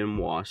had been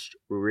washed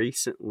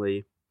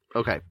recently.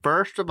 Okay,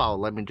 first of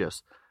all,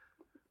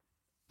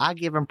 I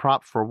give him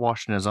props for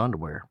washing his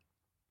underwear.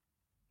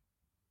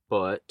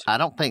 But I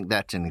don't think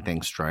that's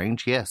anything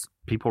strange. Yes,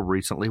 people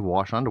recently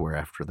wash underwear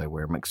after they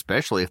wear them,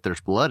 especially if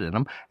there's blood in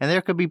them. And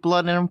there could be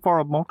blood in them for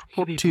a he could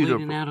multitude be of...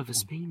 bleeding out of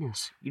his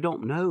penis. You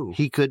don't know.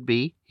 He could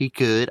be. He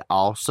could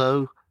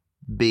also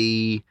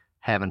be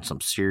having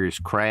some serious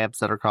crabs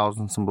that are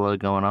causing some blood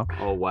going on.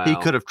 Oh, wow. He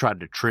could have tried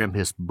to trim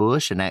his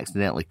bush and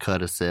accidentally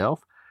cut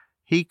himself.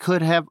 He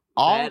could have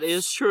That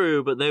is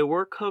true, but they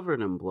were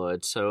covered in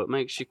blood, so it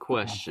makes you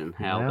question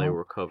how they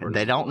were covered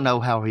They in don't blood. know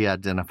how he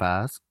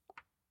identifies.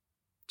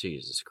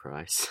 Jesus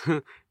Christ.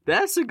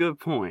 That's a good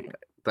point.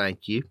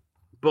 Thank you.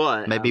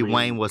 But Maybe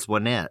Wayne was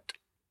Wynette.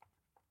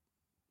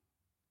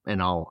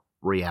 In all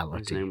reality.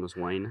 His name was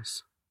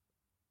Waynes.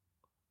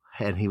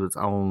 And he was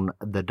on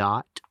the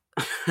dot.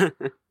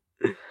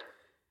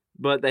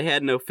 But they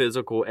had no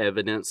physical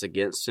evidence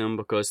against him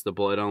because the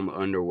blood on the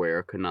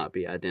underwear could not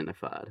be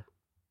identified.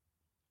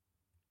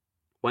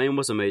 Wayne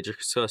was a major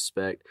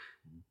suspect,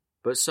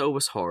 but so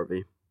was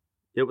Harvey.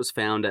 It was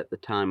found at the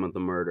time of the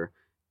murder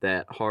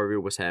that Harvey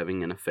was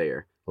having an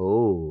affair.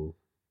 Oh.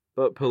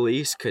 But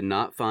police could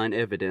not find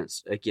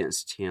evidence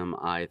against him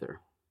either.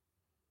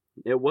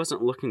 It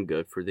wasn't looking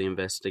good for the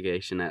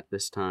investigation at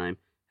this time,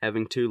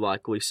 having 2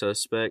 likely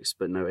suspects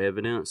but no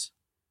evidence.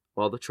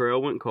 While the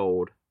trail went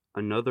cold,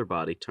 another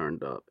body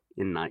turned up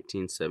in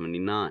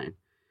 1979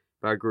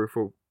 by a group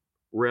of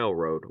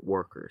railroad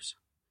workers.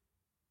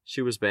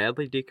 She was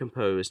badly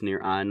decomposed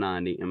near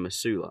I-90 in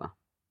Missoula.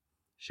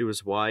 She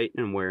was white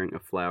and wearing a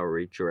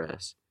flowery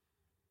dress.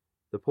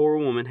 The poor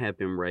woman had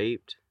been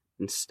raped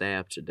and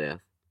stabbed to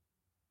death.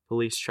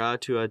 Police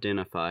tried to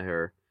identify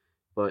her,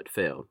 but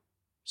failed.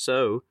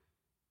 So,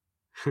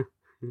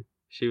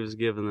 she was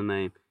given the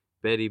name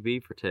Betty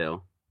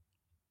Beavertail.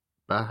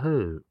 By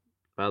who?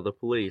 By the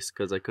police,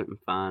 because they couldn't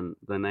find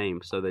the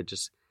name, so they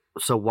just...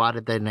 So why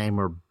did they name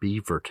her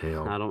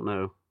Beavertail? I don't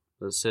know.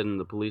 It said in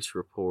the police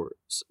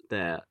reports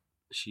that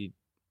she...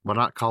 Why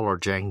not call her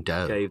Jane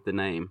Doe? Gave the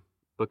name.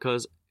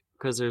 Because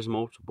there's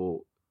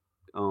multiple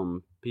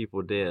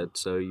people dead,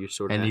 so you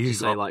sort of have to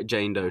say like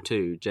Jane Doe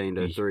 2, Jane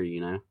Doe 3,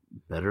 you know?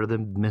 Better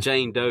than Miss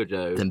Jane Doe.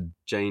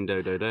 Jane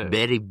Doe.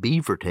 Betty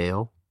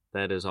Beavertail.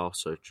 That is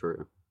also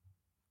true.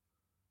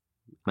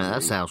 Man,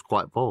 that sounds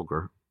quite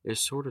vulgar. It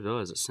sort of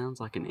does. It sounds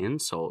like an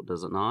insult,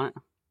 does it not?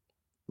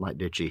 Like,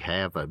 did she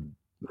have a...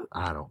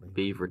 I don't know.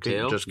 Beaver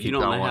tail? Just keep You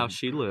don't know going. how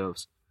she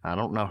lives. I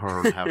don't know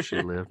her how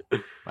she lived.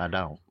 I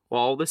don't.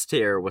 While all this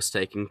terror was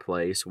taking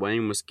place,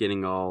 Wayne was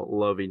getting all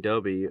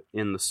lovey-dovey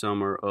in the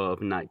summer of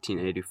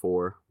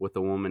 1984 with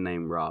a woman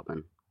named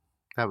Robin.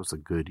 That was a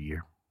good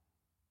year.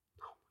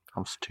 I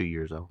was 2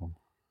 years old.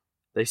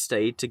 They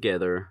stayed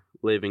together,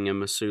 living in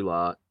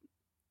Missoula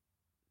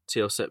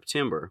till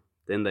September.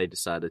 Then they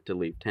decided to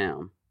leave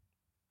town.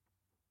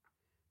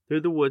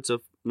 Through the woods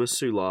of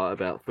Missoula,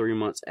 about 3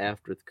 months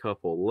after the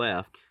couple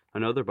left,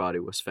 another body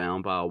was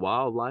found by a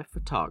wildlife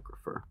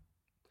photographer.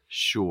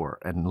 Sure,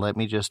 and let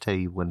me just tell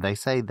you, when they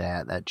say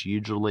that, that's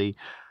usually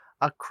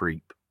a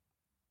creep.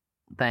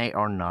 They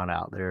are not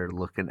out there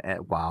looking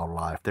at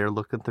wildlife. They're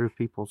looking through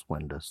people's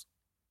windows.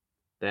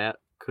 That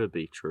could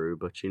be true,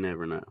 but you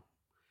never know.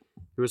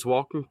 He was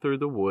walking through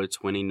the woods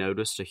when he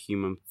noticed a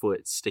human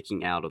foot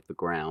sticking out of the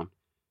ground.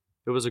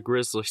 It was a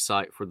grisly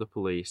sight for the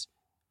police.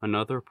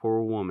 Another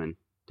poor woman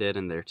dead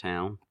in their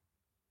town.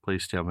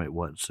 Please tell me it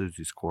wasn't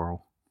Susie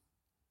Squirrel.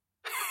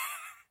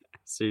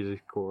 Susie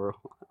Squirrel.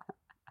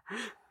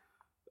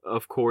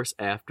 Of course,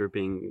 after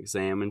being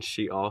examined,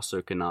 she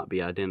also could not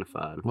be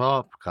identified.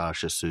 Well,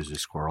 gosh, it's Susie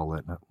Squirrel,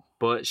 isn't it?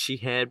 But she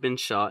had been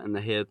shot in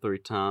the head 3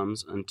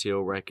 times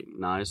until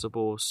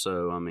recognizable,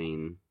 so, I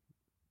mean,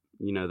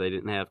 you know, they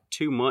didn't have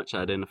too much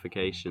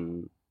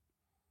identification,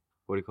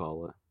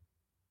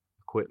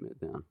 equipment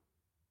then.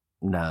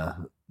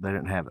 No, they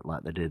didn't have it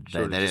like they did today.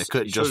 Should've They just-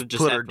 couldn't just should've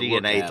put had her to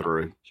look DNA at 'em.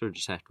 through. Should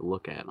just have to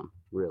look at them,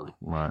 really.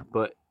 Right.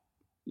 But,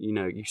 you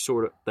know,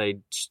 they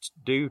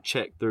do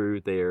check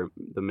through the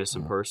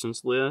missing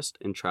persons list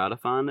and try to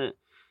find it,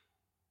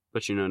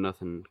 but, you know,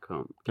 nothing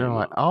came They're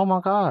like, up. oh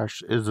my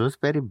gosh, is this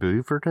Betty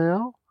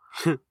Beavertail?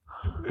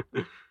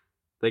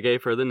 They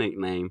gave her the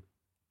nickname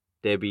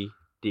Debbie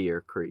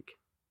Deer Creek.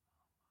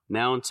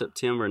 Now in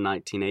September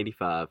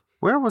 1985,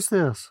 Where was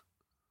this?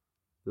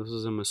 this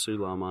was in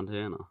Missoula,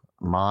 Montana.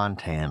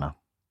 Montana.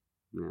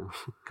 Yeah.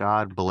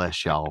 God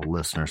bless y'all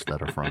listeners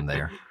that are from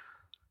there.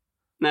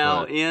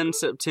 Now, But- in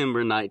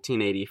September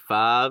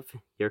 1985,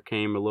 here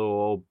came a little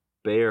old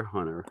bear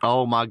hunter.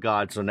 Oh my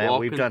God. So now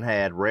we've done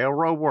had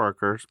railroad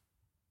workers,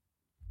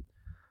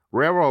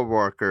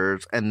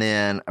 and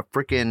then a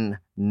freaking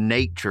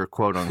nature,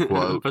 quote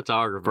unquote,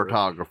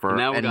 photographer,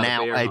 Now we and got a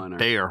now bear a hunter.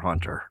 bear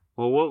hunter.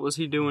 Well, what was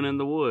he doing in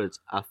the woods?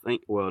 I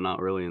think, well,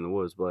 not really in the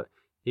woods, but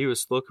he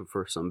was looking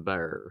for some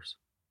bears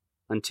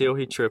until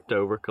he tripped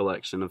over a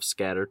collection of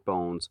scattered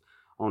bones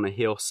on a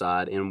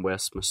hillside in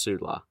West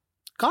Missoula.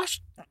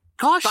 Gosh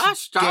darn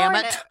damn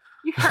it.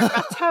 You hurt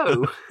my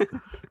toe.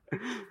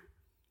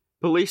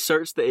 Police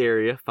searched the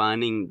area,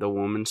 finding the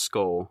woman's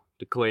skull,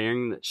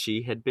 declaring that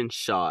she had been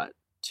shot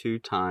 2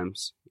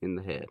 times in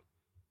the head.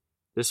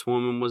 This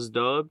woman was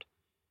dubbed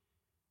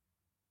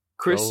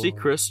Christy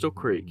Crystal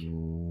Creek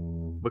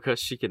because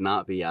she could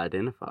not be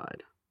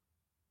identified.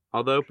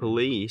 Although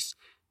police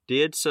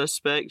did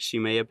suspect she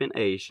may have been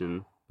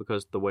Asian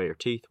because the way her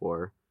teeth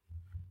were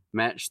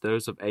matched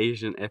those of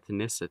Asian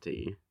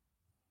ethnicity,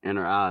 and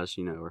her eyes,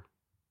 you know, were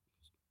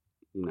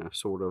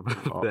sort of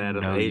Oh, that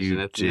of no, Asian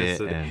you ethnicity.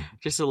 didn't.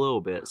 Just a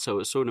little bit. So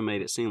it sort of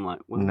made it seem like,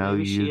 well, No,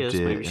 maybe she you is,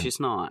 maybe didn't. she's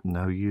not.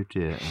 No, you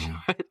didn't.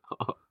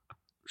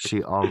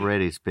 She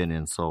already's been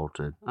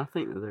insulted. I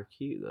think that they're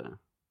cute, though.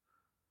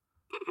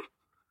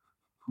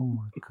 Oh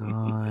my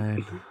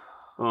God.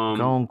 Go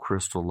on,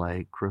 Crystal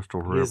Lake,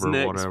 Crystal River, his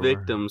next whatever.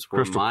 victims were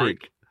Crystal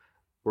Creek.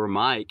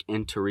 Mike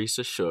and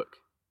Teresa Shook.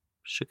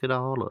 Shook it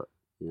all up.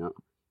 Yeah.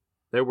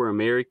 They were a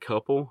married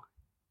couple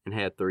and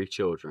had 3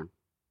 children.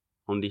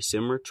 On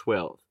December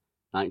 12th,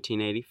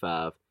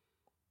 1985,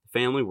 the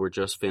family were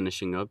just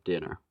finishing up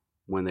dinner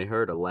when they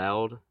heard a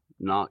loud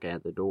knock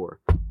at the door.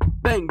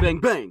 Bang, bang,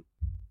 bang!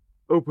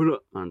 Open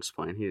up! I'm just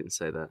playing. He didn't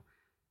say that.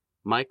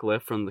 Mike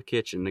left from the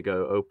kitchen to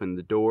go open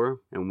the door,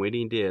 and when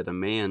he did, a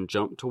man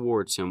jumped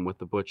towards him with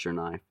a butcher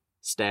knife,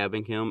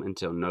 stabbing him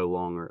until no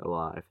longer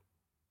alive.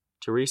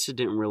 Teresa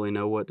didn't really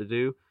know what to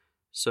do,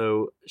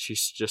 so she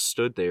just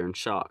stood there in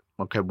shock.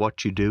 Okay,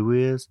 what you do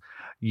is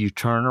you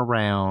turn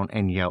around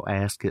and your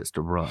ass gets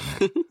to running.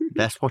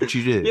 That's what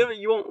you do. Yeah, but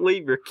you won't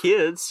leave your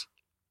kids.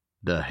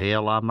 The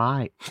hell I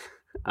might.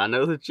 I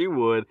know that you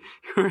would.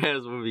 Your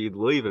ass would be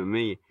leaving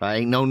me.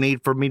 Ain't no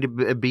need for me to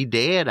be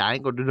dead. I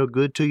ain't gonna do no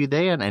good to you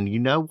then. And you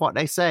know what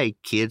they say: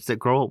 kids that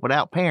grow up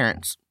without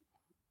parents,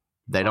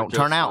 they don't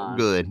turn out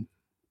good.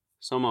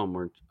 Some of them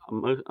were.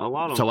 A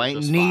lot of them. So were ain't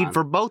just need fine.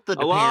 for both of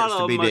the a lot parents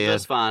of to be them are dead.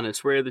 just fine.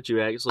 It's rare that you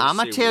actually. I'm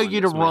gonna see tell one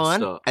you to that's messed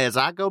run up. as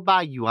I go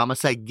by you. I'm gonna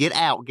say, "Get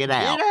out, get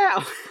out." Get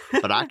out!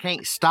 But I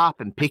can't stop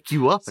and pick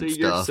you up and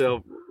See stuff.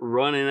 yourself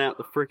running out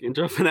the freaking,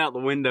 jumping out the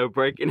window,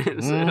 breaking it,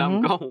 and saying,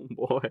 "I'm gone,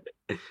 boy."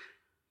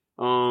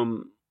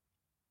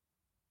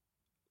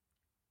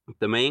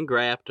 The man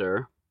grabbed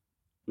her,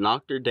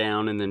 knocked her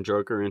down, and then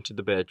drug her into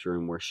the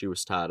bedroom where she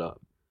was tied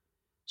up.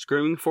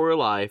 Screaming for her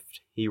life,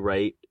 he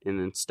raped and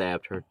then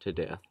stabbed her to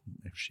death.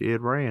 If she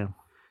had ran,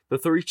 The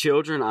 3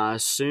 children, I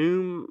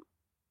assume,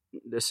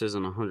 this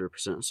isn't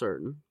 100%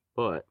 certain,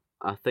 but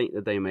I think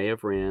that they may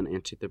have ran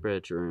into the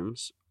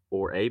bedrooms,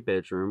 or a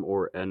bedroom,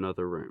 or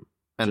another room.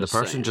 and Just the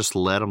person saying. just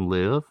let them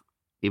live,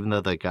 even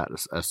though they got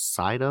a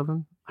sight of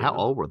them. How Yeah.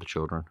 old were the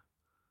children?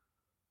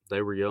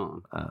 They were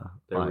young.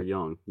 They were Like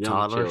young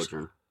toddlers?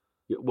 children.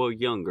 Well,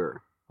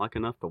 younger, like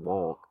enough to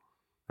walk,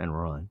 and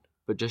run.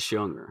 but just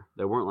younger.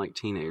 They weren't like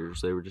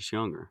teenagers. They were just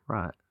younger.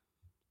 Right.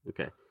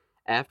 Okay.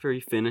 After he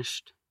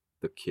finished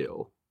the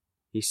kill,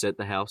 he set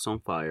the house on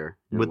fire.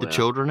 and With the left.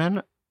 children in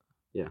it?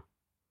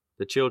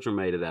 The children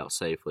made it out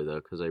safely,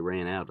 though, because they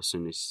ran out as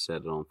soon as he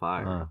set it on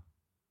fire.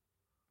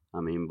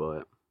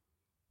 But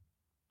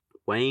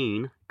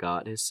Wayne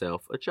got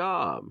himself a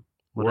job.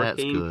 Well, that's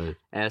working good.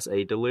 as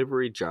a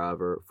delivery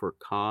driver for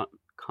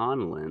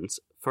Conlin's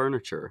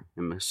Furniture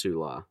in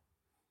Missoula.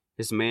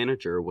 His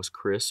manager was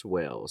Chris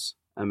Wells,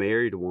 a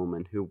married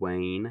woman who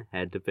Wayne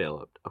had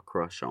developed a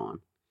crush on.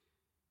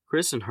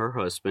 Chris and her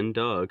husband,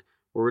 Doug,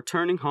 were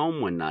returning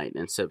home one night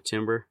in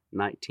September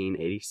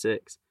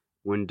 1986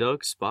 when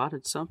Doug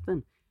spotted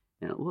something,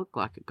 and it looked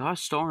like a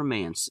gosh darn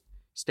man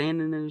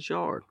standing in his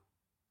yard.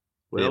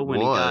 Well, It when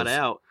he got was.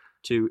 out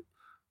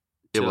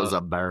It was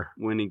a bear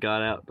when he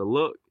got out to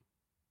look,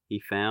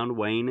 he found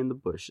Wayne in the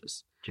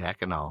bushes.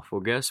 jacking off.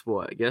 Well, guess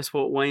what? Guess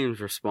what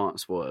Wayne's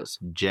response was?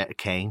 He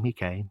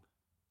came.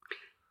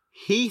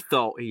 He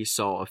thought he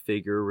saw a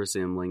figure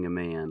resembling a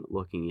man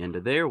looking into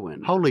their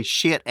window. Holy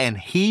shit, and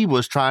he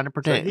was trying to So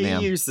protect he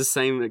them. used the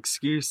same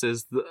excuse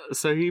as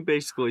so he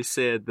basically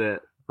said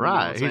that. You know what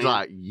Right. I'm He's saying?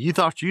 like, you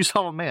thought you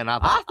saw a man. I I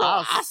thought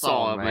thought I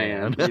saw a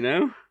man, you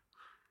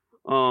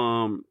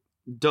know?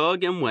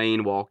 Doug and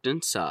Wayne walked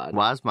inside.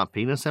 Why is my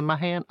penis in my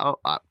hand? Oh,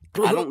 I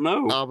don't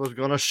know. I was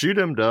going to shoot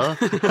him, duh.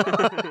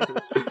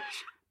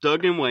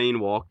 Doug and Wayne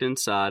walked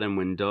inside, and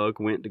when Doug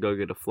went to go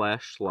get a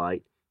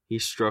flashlight, he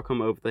struck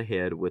him over the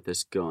head with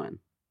his gun.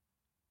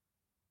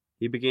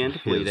 He began to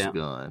bleed His out.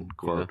 gun,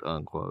 quote,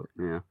 unquote.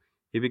 Yeah.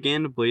 He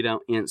began to bleed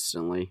out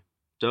instantly.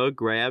 Doug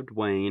grabbed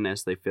Wayne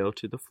as they fell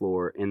to the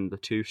floor, and the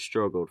two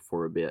struggled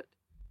for a bit.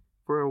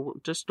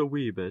 Just a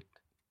wee bit.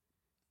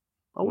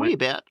 A wee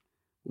bit.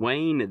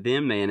 Wayne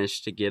then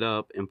managed to get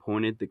up and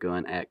pointed the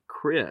gun at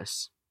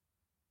Chris.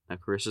 Now,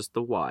 Chris is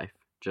the wife,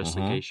 just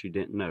in case you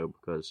didn't know,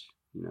 because,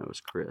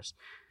 it's Chris.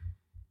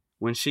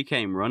 When she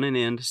came running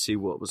in to see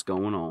what was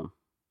going on,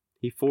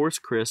 he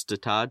forced Chris to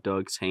tie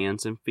Doug's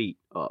hands and feet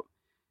up.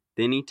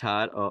 Then he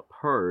tied up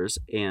hers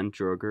and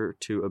drug her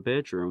to a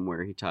bedroom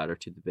where he tied her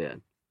to the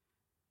bed.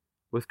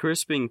 With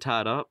Chris being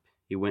tied up,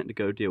 he went to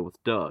go deal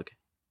with Doug,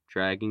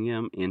 dragging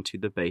him into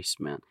the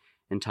basement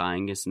and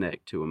tying his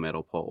neck to a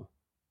metal pole.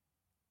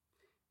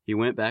 He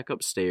went back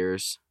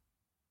upstairs,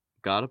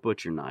 got a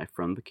butcher knife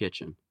from the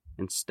kitchen,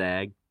 and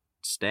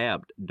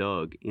stabbed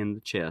Doug in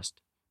the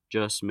chest,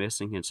 just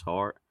missing his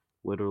heart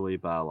literally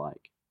by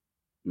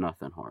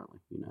nothing hardly,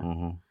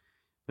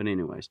 But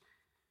anyways,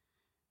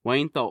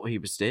 Wayne thought he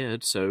was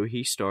dead, so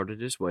he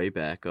started his way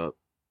back up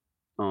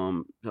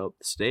the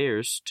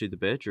stairs to the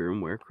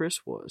bedroom where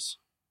Chris was.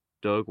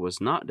 Doug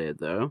was not dead,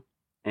 though,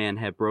 and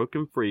had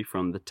broken free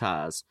from the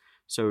ties,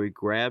 so he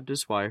grabbed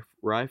his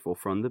rifle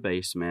from the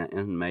basement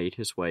and made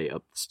his way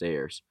up the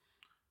stairs.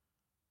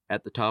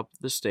 At the top of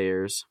the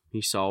stairs,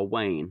 he saw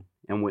Wayne,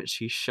 in which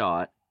he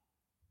shot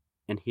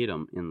and hit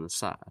him in the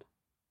side.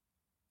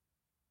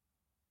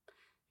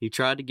 He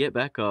tried to get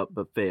back up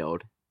but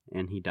failed,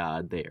 and he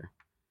died there.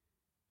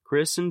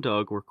 Chris and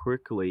Doug were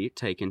quickly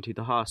taken to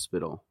the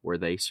hospital, where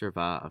they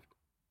survived.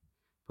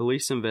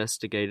 Police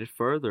investigated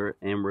further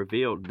and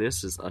revealed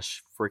this is a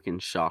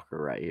freaking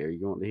shocker right here.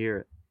 You want to hear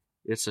it?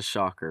 It's a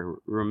shocker.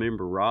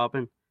 Remember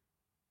Robin?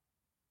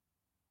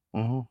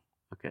 Mm-hmm.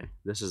 Okay,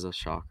 this is a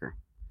shocker.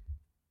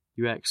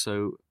 You act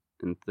so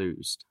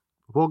enthused.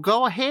 Well,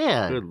 go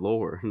ahead. Good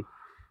Lord.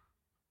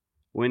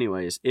 Well,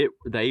 anyways,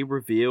 they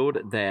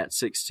revealed that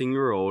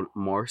 16-year-old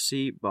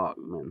Marcy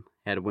Bachman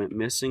had went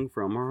missing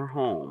from her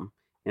home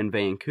in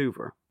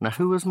Vancouver. Now,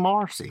 who is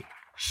Marcy?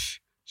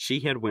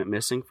 She had went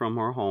missing from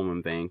her home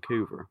in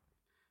Vancouver.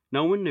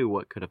 No one knew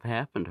what could have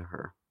happened to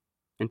her.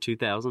 In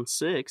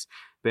 2006,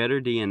 better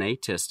DNA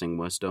testing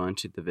was done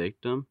to the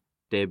victim,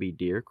 Debbie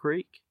Deer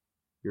Creek.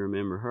 You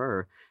remember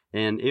her.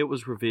 And it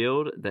was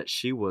revealed that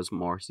she was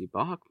Marcy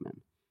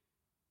Bachman.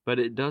 But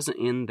it doesn't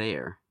end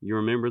there. You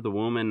remember the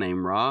woman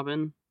named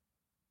Robin?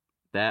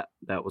 That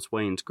was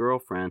Wayne's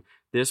girlfriend.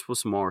 This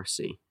was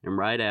Marcy. And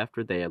right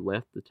after they had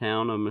left the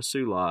town of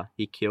Missoula,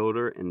 he killed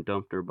her and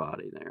dumped her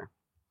body there.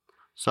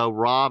 So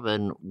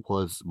Robin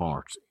was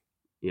Marcy.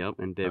 Yep,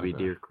 and Debbie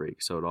Okay. Deer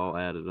Creek. So it all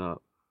added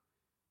up.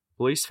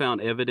 Police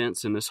found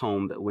evidence in his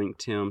home that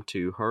linked him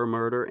to her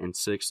murder and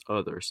 6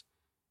 others.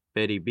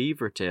 Betty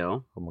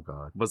Beavertail Oh, my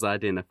God. was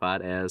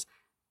identified as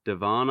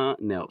Devonna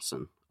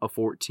Nelson, a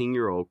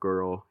 14-year-old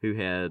girl who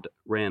had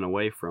ran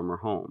away from her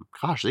home.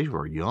 Gosh, these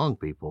were young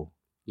people.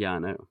 Yeah, I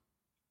know.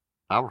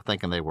 I was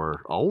thinking they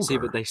were older. See,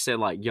 but they said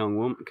like young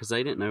woman because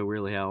they didn't know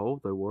really how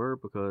old they were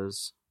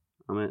because,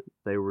 I mean,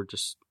 they were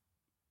just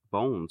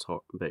bones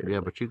there. Yeah,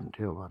 but you can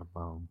tell by the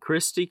bone.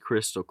 Christy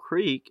Crystal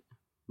Creek,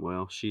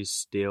 well, she's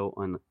still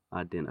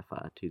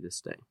unidentified to this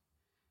day.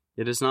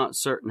 It is not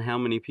certain how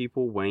many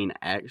people Wayne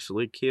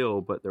actually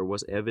killed, but there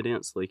was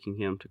evidence linking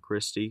him to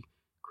Christy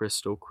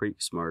Crystal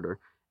Creek's murder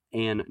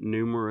and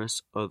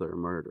numerous other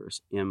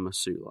murders in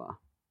Missoula,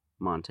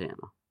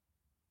 Montana.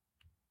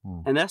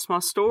 And that's my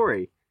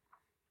story.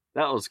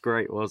 That was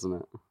great,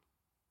 wasn't it?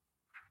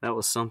 That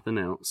was something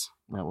else.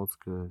 That was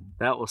good.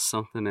 That was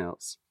something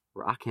else.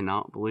 I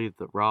cannot believe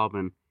that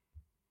Robin,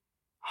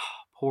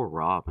 poor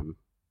Robin,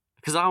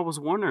 because I was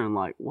wondering,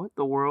 like, what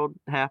the world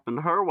happened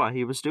to her while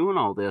he was doing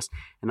all this,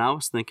 and I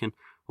was thinking,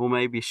 well,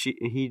 maybe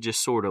he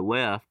just sort of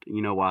left,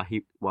 you know,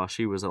 while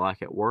she was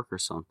like at work or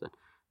something.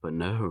 But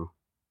no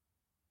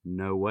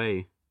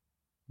way,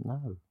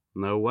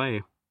 No.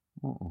 way,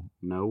 Uh-uh.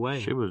 no way.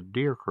 She was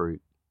Deer Creek.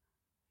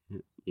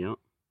 Yep.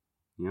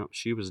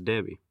 She was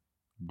Debbie.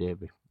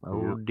 Debbie.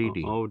 Oh, Yep.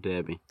 Dee. Oh,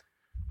 Debbie.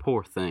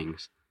 Poor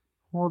things.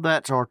 Well,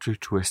 that's our 2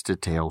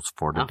 twisted tales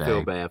for today. I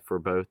feel bad for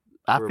both.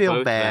 I for feel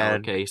both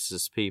bad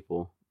cases,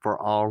 people. for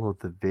all of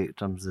the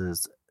victims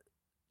is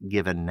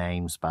given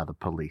names by the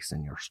police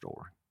in your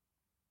story.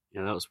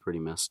 Yeah, that was pretty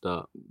messed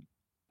up.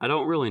 I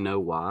don't really know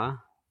why.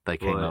 They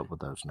came Right. up with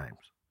those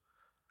names.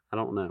 I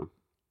don't know.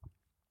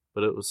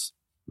 But it was...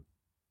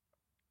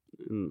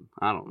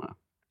 I don't know.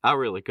 I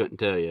really couldn't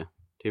tell you,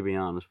 to be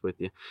honest with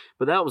you.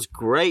 But that was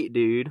great,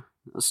 dude.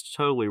 That's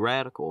totally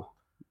radical.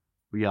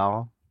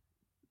 Y'all,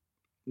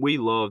 We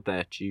love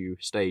that you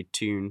stayed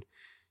tuned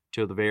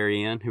till the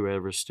very end,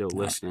 whoever's still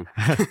listening.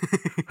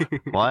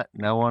 what?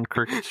 No one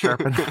cricket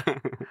chirping?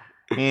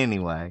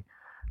 Anyway,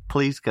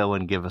 please go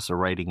and give us a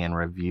rating and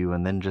review,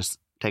 and then just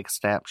take a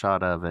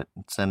snapshot of it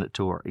and send it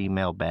to our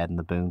email,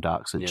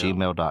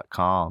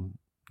 badintheboondocks@gmail.com.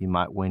 You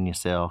might win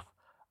yourself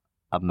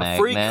a magnet.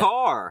 A free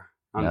car.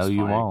 I'm No, just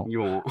you playing. won't. You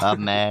won't. A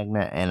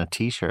magnet and a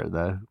t-shirt,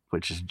 though,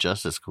 which is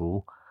just as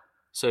cool.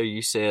 So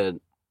you said,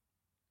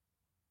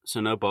 so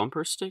no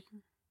bumper sticker?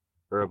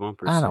 Or a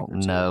bumper I sticker?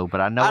 don't know,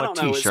 but I know I a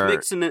don't know. It's t-shirt.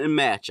 mixing it and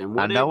matching.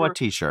 I know a Whatever-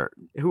 t-shirt.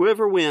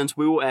 Whoever wins,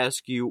 we will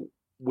ask you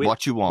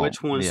What you want.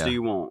 Which ones Yeah. do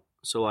you want?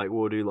 So, like,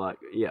 we'll do, like,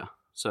 yeah.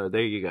 So,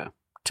 there you go.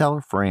 Tell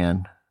a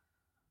friend.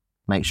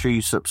 Make sure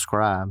you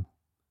subscribe.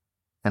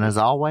 And as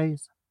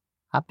always,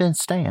 I've been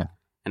Stan.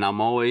 And I'm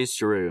always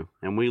Drew.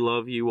 And we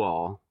love you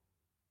all.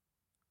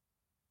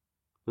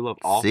 We love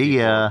all See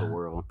people ya. of the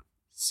world.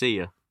 See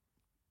ya.